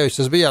Kastinkevičs.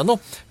 Tas bija,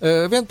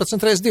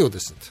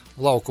 11x20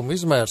 laukuma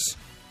izmērs.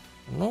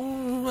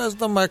 Es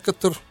domāju, ka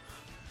tur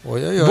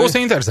būs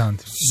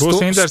interesanti.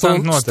 Noteikti.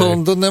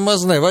 Stundu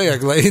nemaz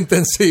nevajag, lai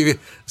intensīvi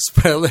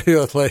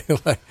spēlējot.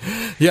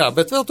 Jā,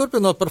 bet vēl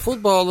turpinot par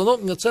futbolu,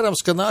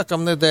 cerams, ka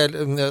nākamnedēļ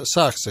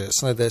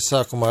sāksies nedēļas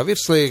sākumā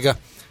virslīga.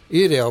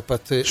 Ir jau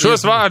pat...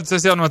 Šos vārdus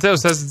es jau no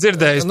tevis esmu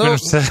dzirdējis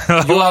pirms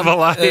laba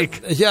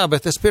laika. Jā,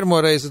 bet es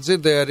pirmoreiz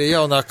dzirdēju arī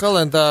jaunā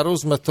kalendāra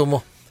uzmetumu.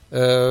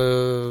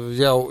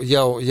 Jau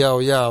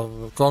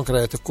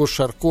konkrēti, kurš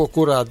ar ko,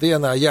 kurā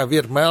dienā jau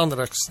ir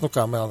melnraksts,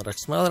 kā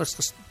melnraksts,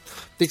 kas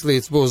tik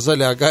līdz būs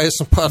zaļā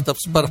gaisa un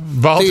pārtaps par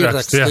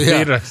tīrrakstu.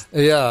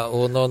 Jā,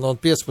 un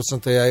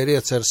 15. ir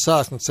ieceres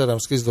sākt,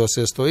 cerams, ka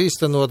izdosies to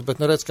īstenot, bet,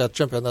 redz, kā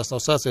čempionāts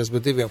nav sācies,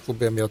 bet 2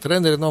 klubiem jau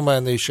treneri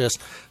nomainījušies.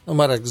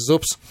 Mareks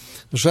Zubs,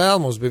 žēl,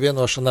 mums bija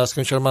vienošanās,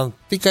 ka viņš ar mani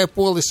tikai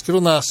poliski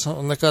runās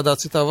un nekādā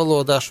citā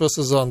valodā šo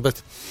sezonu,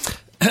 bet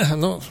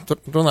tur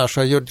runāšu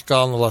ar Jurģi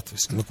Kalnu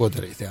latviski, ko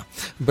darīt, jā.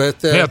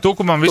 Bet,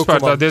 Tukumam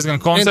vispār tā diezgan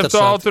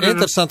konceptuāli tur ir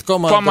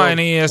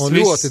pamainījies. Un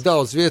ļoti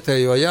daudz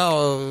vietējo,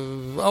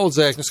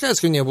 audzēkņu,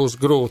 skaidrs, ka viņiem būs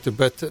grūti,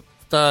 bet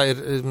tā ir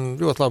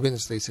ļoti laba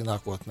investīcija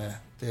nākotnē.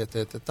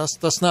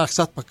 Tas nāks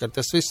atpakaļ,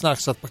 tas viss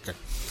nāks atpakaļ.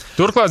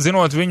 Turklāt,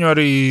 zinot viņu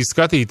arī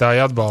skatītāju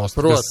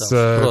atbalstu,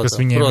 kas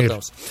viņiem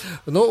protams.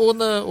 Ir. Nu,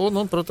 un,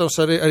 protams,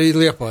 arī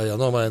Liepājā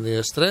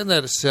nomainījies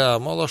treneris,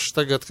 Mološs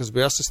tagad, kas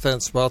bija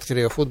asistents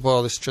Baltkrievijas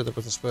futbolists,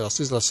 14 spēles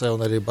izlasē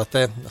un arī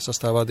Batē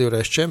sastāvā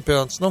 2-reiz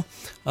čempions. Nu,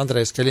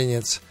 Andrejs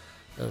Kaļiņins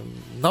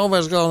nav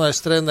vairs galvenais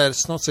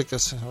treneris, cik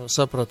es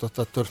sapratu,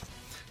 tad tur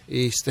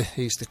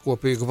īsti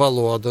kopīgu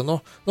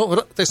valodu.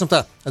 Teiksim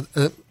tā,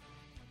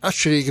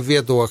 atšķirīgi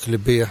viedokļi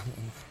bija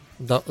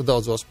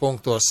daudzos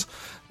punktos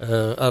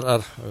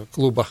ar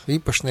kluba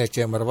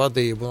īpašniekiem, ar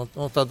vadību.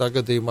 Tādā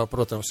gadījumā,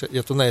 protams,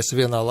 ja tu neesi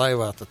vienā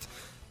laivā, tad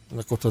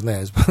nekur tu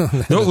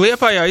neaizbēr.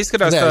 Liepājā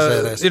izskatās,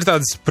 ir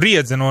tāda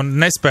spriedze no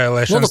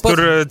nespēlēšanas.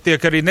 Tur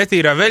tiek arī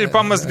netīrā veļa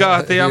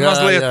pamazgāta,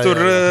 mazliet tur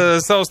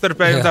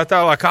savstarpēji un tā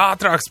tālāk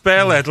ātrāk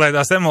spēlēt, lai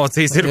tās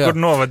emocijas ir kur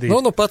novadīt.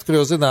 Pat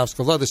kļuva zināms,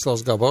 ka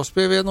Vladislavs Gabovs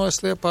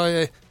pievienojas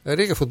Liepājai.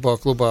 Riga futbola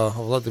klubā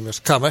Vladimirs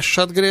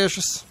Kamešs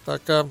atgriežas. Tā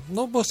kā,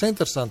 būs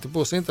interesanti.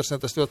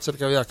 Es ļoti ceru,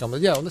 ka jākam.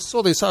 Un es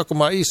solīju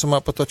sākumā īsumā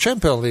par to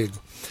Champions League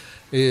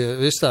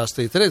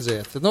izstāstīt,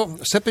 redzēt.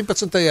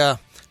 17.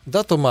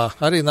 datumā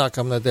arī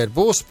nākamnedēļ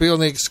būs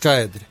pilnīgi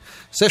skaidri.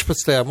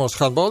 16.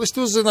 mūsu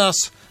handbolisti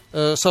uzzinās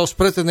savus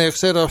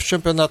pretiniekus Eiropas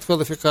čempionāta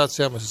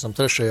kvalifikācijā. Mēs esam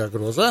 3.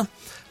 grozā.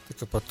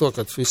 Tā kā par to,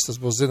 kad viss tas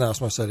būs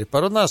zināms, mēs arī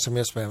parunāsim.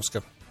 Iespējams, ka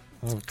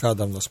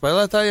kādam no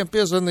spēlētājiem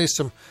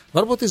piezvanīsim.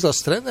 Varbūt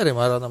izlases trenerim,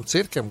 Āronam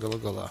Cirkem galu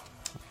galā.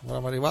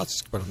 Varam arī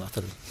vāciski parunāt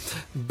ar viņu.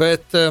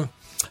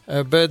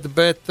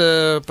 Bet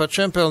par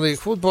Champions League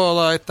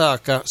futbolā ir tā,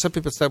 ka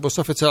 17. būs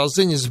oficiāls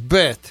ziņas,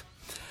 bet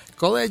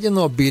kolēģi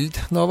no Bild,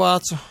 no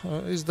vācu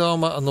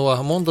izdevuma, no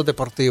Mundo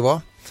Deportivo,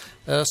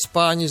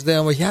 spāņu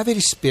izdevuma jau ir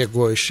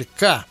izspiegojuši,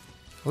 ka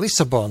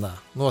Lisabonā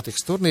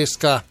notiks turnīrs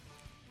kā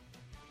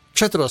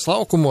 4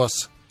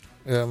 laukumos,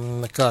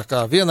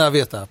 kā vienā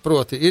vietā.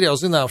 Proti, ir jau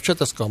zināms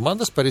 4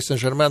 komandas, Paris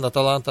Saint-Germain,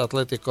 Atalanta,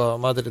 Atletico,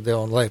 Madride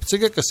un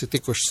Leipziga, kas ir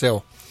tikušas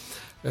jau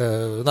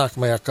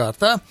nākamajā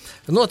kārtā.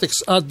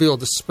 Notiks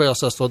atbildes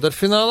spēles 8.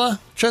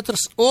 4,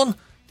 un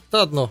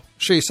tad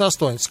šīs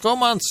 8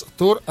 komandas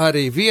tur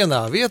arī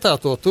vienā vietā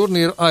to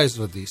turnīru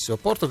aizvadīs, jo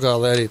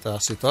Portugālē arī tā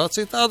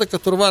situācija tāda,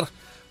 ka tur var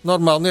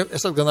normāli,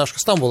 es atgādināšu,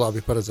 ka Stambulā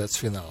bija paredzēts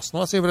fināls.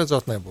 Acīm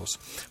redzot nebūs.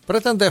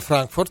 Pretendē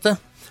Frankfurte,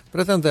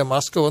 pretendē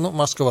Maskava,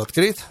 Maskava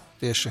atkrīt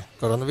tieši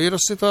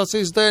koronavīrusa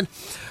situācijas dēļ,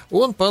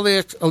 un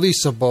paliek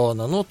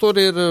Lisabona. Tur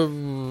ir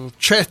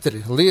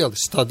 4 lieli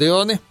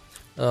stadioni,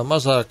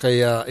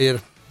 mazākajā ir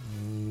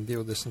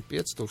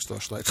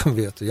 25,000 laikam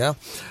vietu,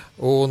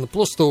 un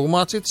plus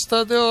tuvumā citi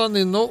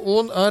stadioni,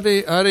 un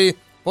arī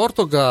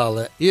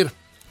Portugāle ir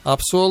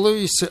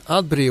apsolījusi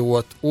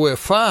atbrīvot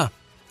UEFA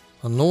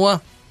no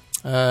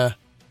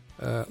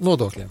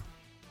nodokļiem.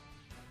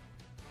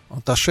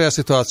 Un tas šajā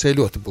situācijā ir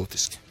ļoti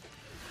būtiski.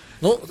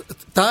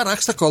 Tā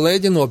raksta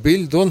kolēģi no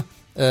Bild un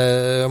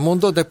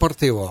Mundo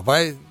Deportivo.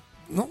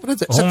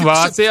 Un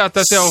Vācijā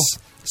tas jau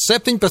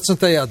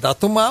 17.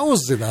 datumā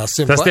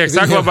uzzināsim. Tas tiek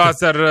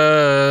saglabāts ar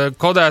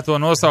kodēto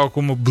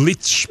nosaukumu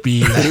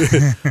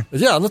Blitzspiele.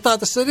 Tā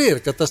tas arī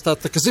ir, ka tas tā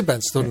kā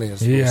zibens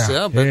turnīrs būs,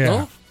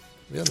 bet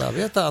vienā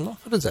vietā,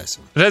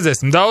 redzēsim.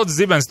 Redzēsim, daudz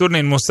zibens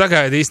turnīru mūs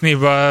sagaida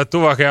īstenībā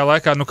tuvākajā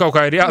laikā, kaut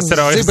kā ir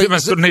jāsaraujas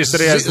zibens turnīrs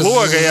arī aiz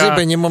loga,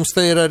 Zibeņi mums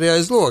te ir arī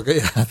aiz loga,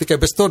 tikai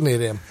bez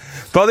turnīriem.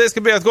 Paldies,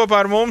 ka bijāt kopā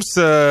ar mums.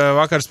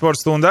 Vakar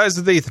sporta stunda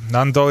aizvadīta.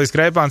 Anatolijas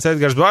Kreipāns,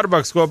 Edgars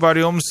Barbaks kopā ar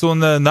jums, un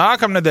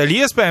nākamnedēļ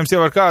iespējams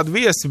jau ar kādu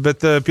viesi,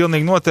 bet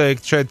pilnīgi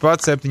noteikti šeit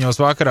pat 7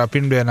 vakarā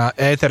pirmdienā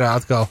ēterā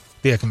atkal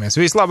tiekamies.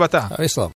 Vislabāk! Vislabāk!